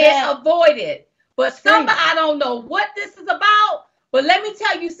could have of been that. avoided. But somebody, I don't know what this is about, but let me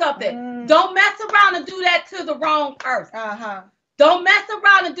tell you something. Don't mess around and do that to the wrong person. Don't mess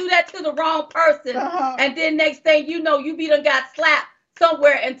around and do that to the wrong person. And then next thing you know, you be done got slapped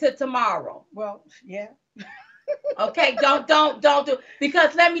somewhere until tomorrow. Well, yeah. Okay, don't do,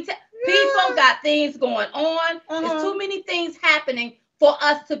 because let me tell, People got things going on. There's too many things happening for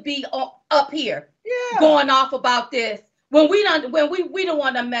us to be up here going off about this when we don't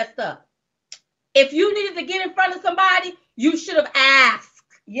want to messed up. If you needed to get in front of somebody, you should have asked.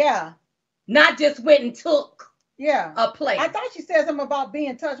 Yeah. Not just went and took a place. I thought she said something about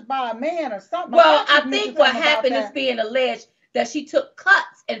being touched by a man or something. Well, I think what happened is being alleged that she took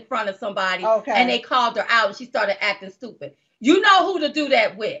cuts in front of somebody and they called her out and she started acting stupid. You know who to do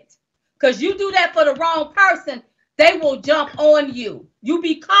that with. Because you do that for the wrong person, they will jump on you. You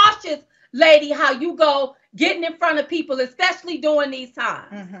be cautious, lady, how you go getting in front of people, especially during these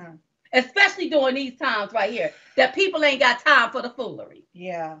times. Especially during these times right here, that people ain't got time for the foolery.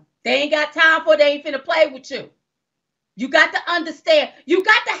 Yeah. They ain't got time for it. They ain't finna play with you. You got to understand. You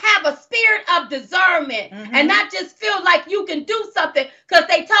got to have a spirit of discernment and not just feel like you can do something because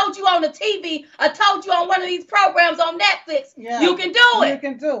they told you on the TV or told you on one of these programs on Netflix. Yeah. You can do it. You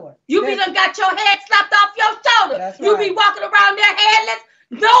can do it. You be done got your head slapped off your shoulder. That's You right. be walking around there headless,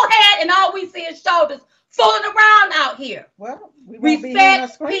 no head, and all we see is shoulders fooling around out here. Well, we won't be hearing her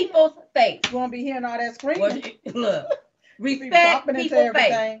Respect screaming. people's face. You won't be hearing all that screaming. Look, Be respect bumping into people's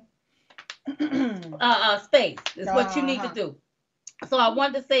face. everything. Space is what you need to do. So I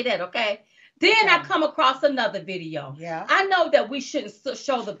wanted to say that, okay? Then I come across another video. Yeah. I know that we shouldn't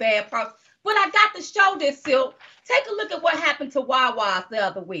show the bad parts, but I got to show this, Silk. Take a look at what happened to Wawa's the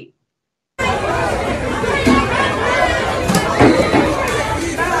other week.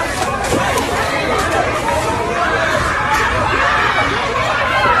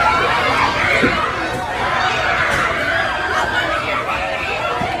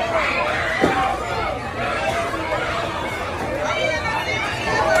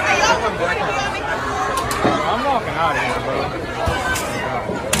 I'm walking out of here, bro.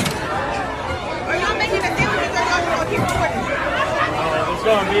 Are y'all making a deal with y'all gonna keep recording? It's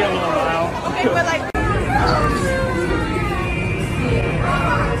gonna be a little while. Okay, but like.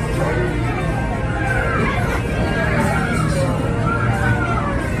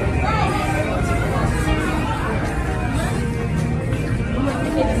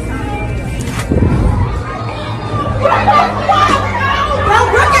 Bro,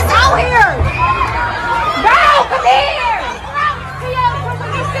 Brooke is out here! Bro, come here!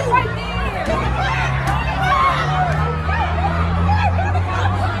 He sits right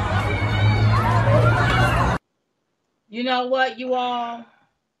You know what, you all?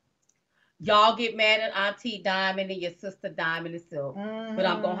 Y'all get mad at Auntie Diamond and your sister Diamond and Silk, but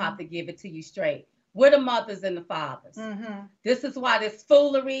I'm going to have to give it to you straight. We're the mothers and the fathers. This is why this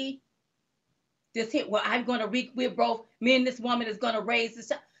foolery, this hit, well, I'm going to, we're both, me and this woman is going to raise this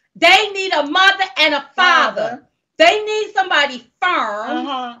child. They need a mother and a father. They need somebody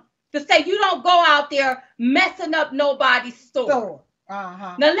firm to say, you don't go out there messing up nobody's store.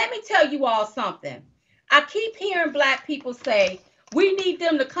 Now, let me tell you all something. I keep hearing Black people say, we need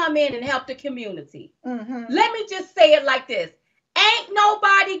them to come in and help the community. Let me just say it like this. Ain't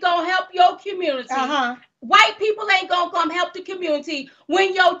nobody gonna help your community. White people ain't gonna come help the community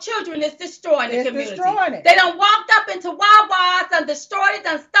when your children is destroying the community. They done walked up into Wawa's and destroyed it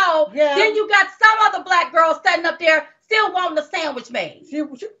and stole. Then you got some other Black girl standing up there still wanting a sandwich made.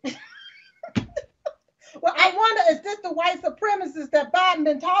 Well, I wonder, is this the white supremacists that Biden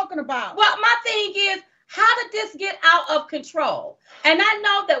been talking about? Well, my thing is, how did this get out of control? And I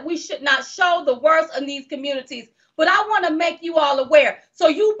know that we should not show the worst in these communities, but I want to make you all aware. So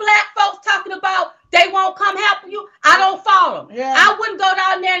you Black folks talking about they won't come help you, I don't follow them. I wouldn't go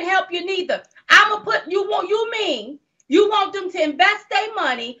down there and help you neither. I'm going to put, you want them to invest their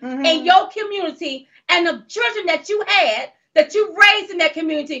money in your community, and the children that you had, that you raised in that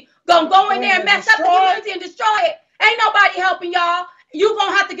community, gonna go in there and mess up the community and destroy it. Ain't nobody helping y'all. You're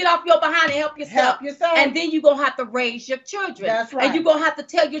going to have to get off your behind and help yourself. And then you're going to have to raise your children. That's right. And you're going to have to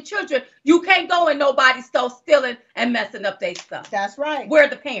tell your children, you can't go in nobody's store stealing and messing up their stuff. That's right. Where are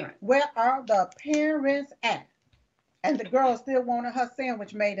the parents? Where are the parents at? And the girl still wanted her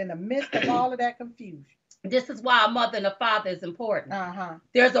sandwich made in the midst of all of that confusion. This is why a mother and a father is important.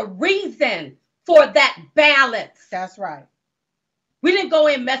 There's a reason for that balance. That's right. We didn't go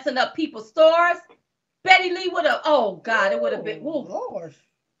in messing up people's stores. Betty Lee would have, oh God, it would have been, woo. Lord.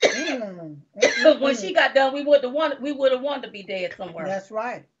 When she got done, we would have wanted to be dead somewhere. That's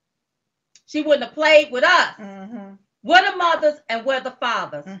right. She wouldn't have played with us. We're the mothers and we're the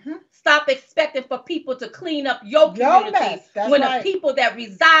fathers. Stop expecting for people to clean up your community when the people that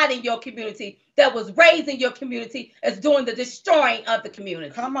reside in your community, that was raised in your community, is doing the destroying of the community.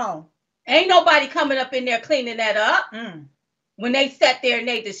 Come on. Ain't nobody coming up in there cleaning that up when they sat there and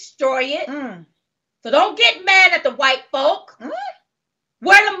they destroy it. So don't get mad at the white folk.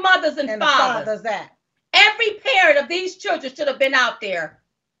 Where the mothers and the fathers? fathers at? Every parent of these children should have been out there.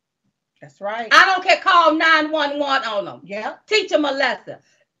 That's right. I don't care. Call 911 on them. Yeah. Teach them a lesson.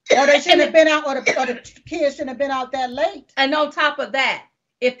 Or they shouldn't have been out, or the kids shouldn't have been out that late. And on top of that,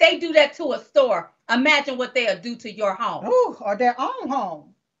 if they do that to a store, imagine what they'll do to your home. Ooh, or their own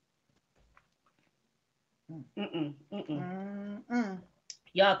home.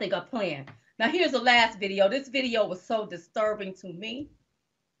 Y'all think I'm playing. Now, here's the last video. This video was so disturbing to me.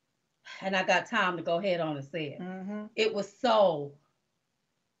 And I got time to go ahead on and say it. It was so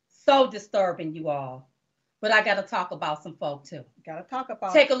disturbing, you all. But I got to talk about some folk, too. Got to talk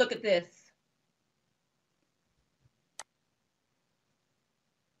about. Take a look at this.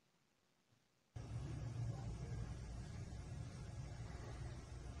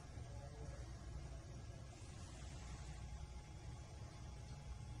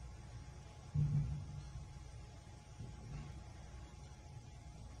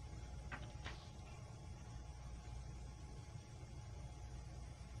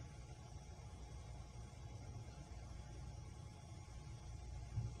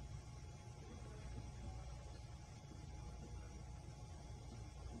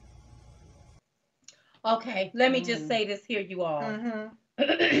 Okay, let me just say this here, you all.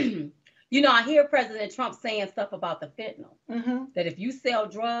 You know, I hear President Trump saying stuff about the fentanyl, that if you sell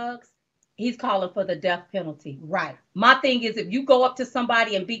drugs, he's calling for the death penalty. Right. My thing is, if you go up to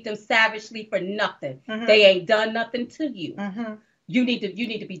somebody and beat them savagely for nothing, they ain't done nothing to you. You need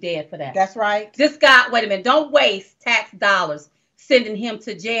to be dead for that. That's right. This guy, wait a minute, don't waste tax dollars sending him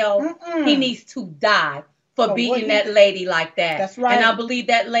to jail. He needs to die for beating that lady like that. That's right. And I believe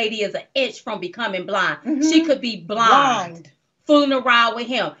that lady is an inch from becoming blind. She could be blind, fooling around with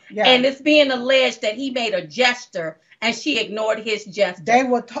him. Yeah. And it's being alleged that he made a gesture and she ignored his gesture.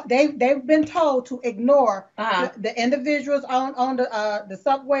 They've been told to ignore the individuals on the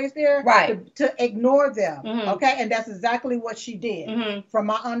subways there, right? To ignore them. Okay, and that's exactly what she did, from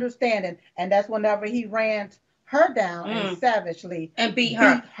my understanding. And that's whenever he ran her down and savagely and beat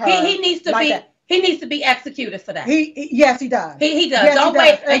her. He needs to be. He needs to be executed for that. Yes, he does. He does. Yes, Don't he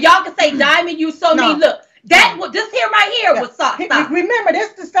wait. does. And y'all can say, Diamond, you so mean. Look, that this here right here was stop. Remember, this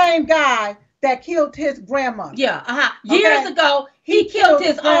is the same guy that killed his grandmother. Yeah. Years ago, he killed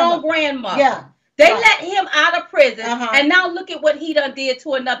his own grandmother. Yeah. They let him out of prison, and now look at what he done did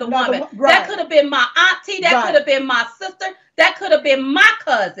to another woman. That could have been my auntie. That could have been my sister. That could have been my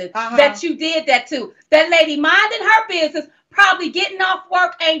cousin that you did that to. That lady minding her business, probably getting off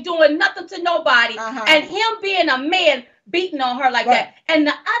work, ain't doing nothing to nobody, and him being a man beating on her like that. And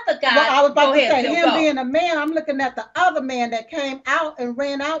the other guy, well, I was about to say, him being a man, I'm looking at the other man that came out and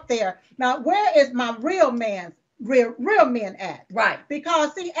ran out there. Now, where is my real men at? Right.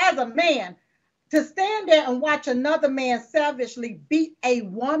 Because see, as a man, to stand there and watch another man savagely beat a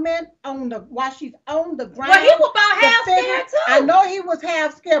woman while she's on the ground. Well, he was about half scared too. I know he was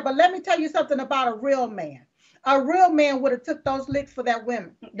half scared, but let me tell you something about a real man. A real man would have took those licks for that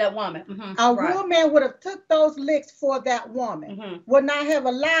woman. Real man would have took those licks for that woman. Would not have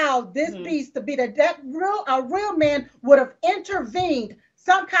allowed this beast to be a real man would have intervened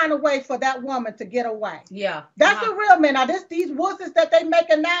some kind of way for that woman to get away. Yeah. That's a real man. Now, these wusses that they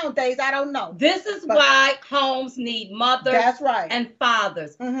making nowadays, I don't know. This is why homes need mothers and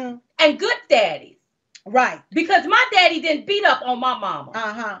fathers and good daddies. Right. Because my daddy didn't beat up on my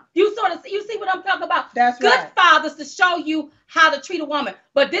mama. You see what I'm talking about? That's good right. fathers to show you how to treat a woman.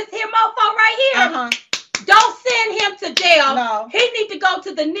 But this here mofo right here, don't send him to jail. No. He need to go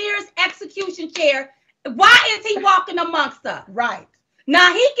to the nearest execution chair. Why is he walking amongst us? Right.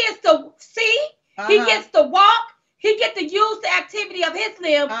 Now he gets to see, he gets to walk, he gets to use the activity of his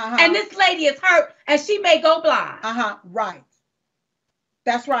limb, and this lady is hurt and she may go blind. Right.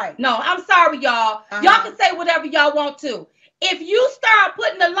 That's right. No, I'm sorry, y'all. Y'all can say whatever y'all want to. If you start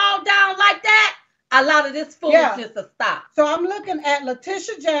putting the law down like that, a lot of this foolishness will stop. So I'm looking at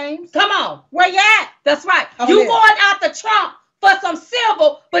Letitia James. Come on. Where you at? That's right. Oh, you going after Trump for some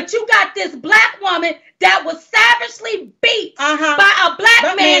civil, but you got this black woman that was savagely beat by a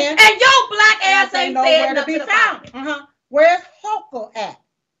black man, and your black ass ain't saying nothing about it. Where's Hochul at?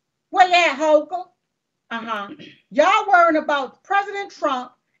 Where you at, Hochul? Y'all worrying about President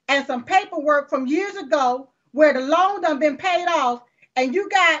Trump and some paperwork from years ago where the loan done been paid off, and you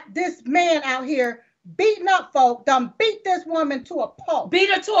got this man out here beating up folk, done beat this woman to a pulp. Beat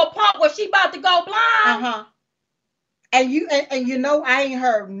her to a pulp where she about to go blind. And you know I ain't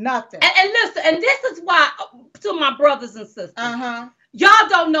heard nothing. And listen, and this is why, to my brothers and sisters, Y'all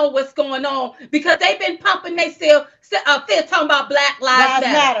don't know what's going on because they've been pumping they still fist talking about Black Lives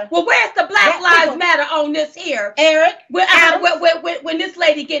Matter. Well, where's the Black Lives Matter on this here, Eric? When this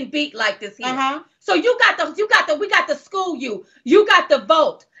lady getting beat like this here. So we got to school you. You got to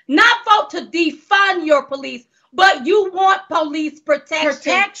vote, not vote to defund your police, but you want police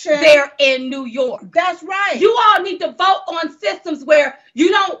protection there in New York. That's right. You all need to vote on systems where you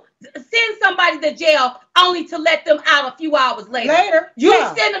don't send somebody to jail only to let them out a few hours later. You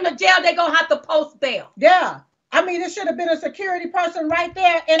send them to jail, they're going to have to post bail. Yeah. I mean, it should have been a security person right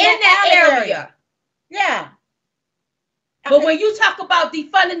there in that area. Yeah. But when you talk about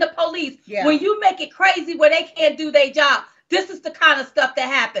defunding the police, when you make it crazy where they can't do their job, this is the kind of stuff that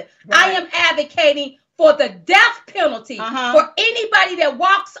happened. Right. I am advocating for the death penalty for anybody that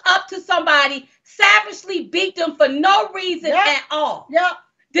walks up to somebody, savagely beat them for no reason at all.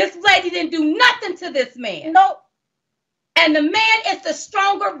 This lady didn't do nothing to this man. Nope. And the man is the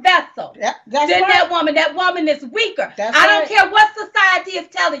stronger vessel than that woman. That woman is weaker. I don't care what society is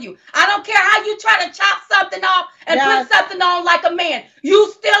telling you. I don't care how you try to chop something off and put something on like a man.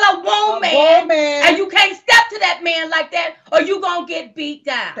 You still a woman. And you can't step to that man like that or you going to get beat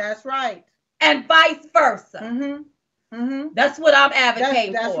down. That's right. And vice versa. That's what I'm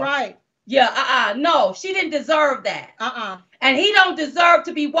advocating for. That's right. Yeah, no, she didn't deserve that. And he don't deserve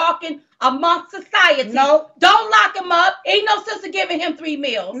to be walking amongst society. No. Don't lock him up. Ain't no sense of giving him 3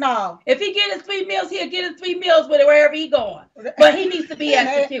 meals. No. If he get his 3 meals, he'll get his 3 meals wherever he going. But he needs to be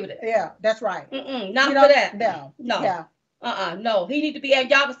executed. Yeah, that's right. Not for that. No. Yeah. No. He need to be, and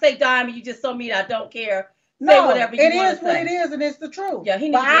y'all can say, Diamond, you just told me I don't care. No, say whatever you want to say. It is what it is, and it's the truth. Yeah, he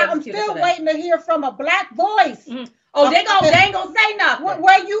needs to be executed. I'm still waiting to hear from a black voice. Oh, they ain't gonna say nothing.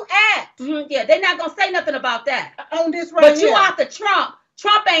 Where you at? Yeah, they're not gonna say nothing about that. On this right But here. you after Trump.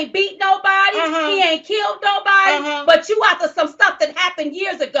 Trump ain't beat nobody. He ain't killed nobody. But you after some stuff that happened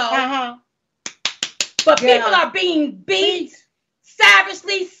years ago. But people are being beat,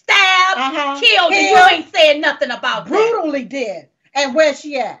 savagely stabbed, killed, and you ain't saying nothing about that. Brutally dead. And where's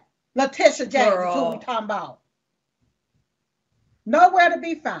she at? Letitia James is who we talking about. Nowhere to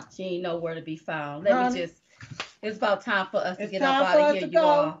be found. She ain't nowhere to be found. It's about time for us to get up out of here, you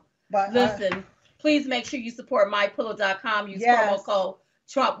all. But listen, please make sure you support MyPillow.com. Use promo code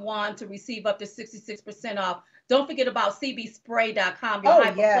Trump1 to receive up to 66% off. Don't forget about CBSpray.com, your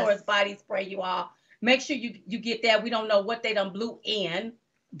Hyperflorous body spray, you all. Make sure you get that. We don't know what they done blew in.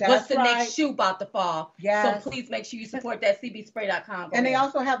 What's the next shoe about to fall? So please make sure you support that CBSpray.com. And they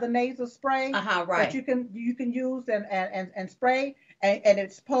also have the nasal spray that you can use and spray, and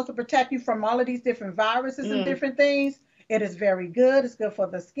it's supposed to protect you from all of these different viruses and different things. It is very good. It's good for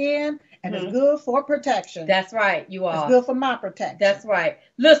the skin, and it's good for protection. That's right, you all. It's good for my protection. That's right.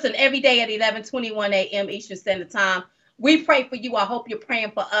 Listen, every day at 11:21 a.m. Eastern Standard Time. We pray for you. I hope you're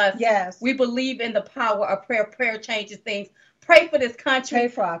praying for us. Yes. We believe in the power of prayer. Prayer changes things. Pray for this country. Pray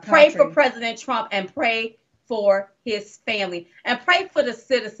for our country. Pray for President Trump and pray for his family. And pray for the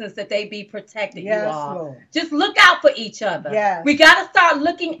citizens that they be protected, you all. Lord. Just look out for each other. Yes. We got to start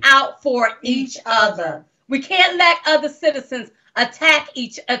looking out for each other. We can't let other citizens attack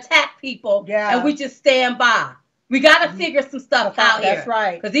people and we just stand by. We got to figure some stuff out here. That's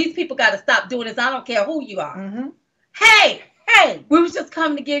right. Because these people got to stop doing this. I don't care who you are. Hey, we was just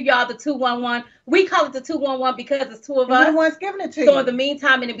coming to give y'all the 211. We call it the 211 because it's two of us. We're the ones giving it to you. So in the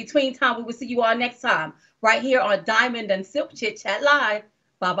meantime and in between time, we will see you all next time right here on Diamond and Silk Chit Chat Live.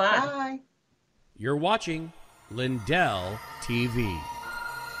 Bye-bye. Bye. You're watching Lindell TV.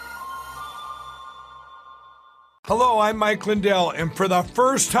 Hello, I'm Mike Lindell, and for the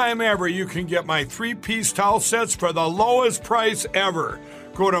first time ever, you can get my 3-piece towel sets for the lowest price ever.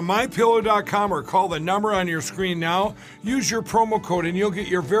 Go to MyPillow.com or call the number on your screen now. Use your promo code and you'll get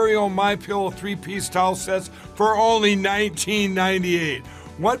your very own MyPillow 3-piece towel sets for only $19.98.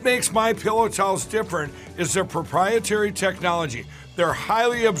 What makes MyPillow towels different is their proprietary technology. They're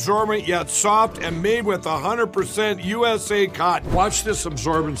highly absorbent yet soft and made with 100% USA cotton. Watch this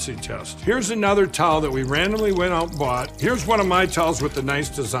absorbency test. Here's another towel that we randomly went out and bought. Here's one of my towels with the nice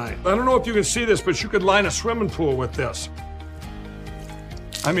design. I don't know if you can see this, but you could line a swimming pool with this.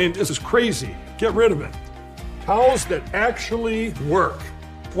 I mean, this is crazy. Get rid of it. Towels that actually work.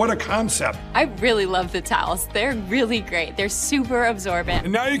 What a concept. I really love the towels. They're really great. They're super absorbent.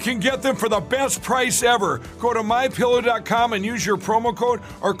 And now you can get them for the best price ever. Go to MyPillow.com and use your promo code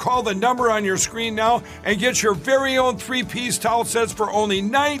or call the number on your screen now and get your very own 3-piece towel sets for only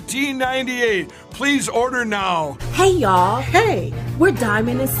 $19.98. Please order now. Hey, y'all. Hey. We're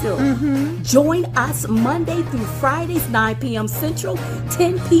Diamond and Silk. Join us Monday through Fridays, 9 p.m. Central,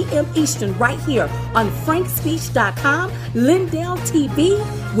 10 p.m. Eastern, right here on frankspeech.com, Lindell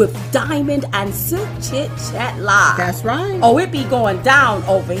TV with Diamond and Silk Chit Chat Live. That's right. Oh, it be going down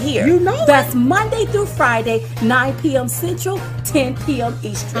over here. You know That's Monday through Friday, 9 p.m. Central, 10 p.m.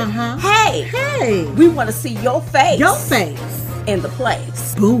 Eastern. Hey, Hey. we want to see your face. Your face. In the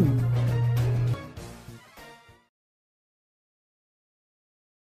place. Boom.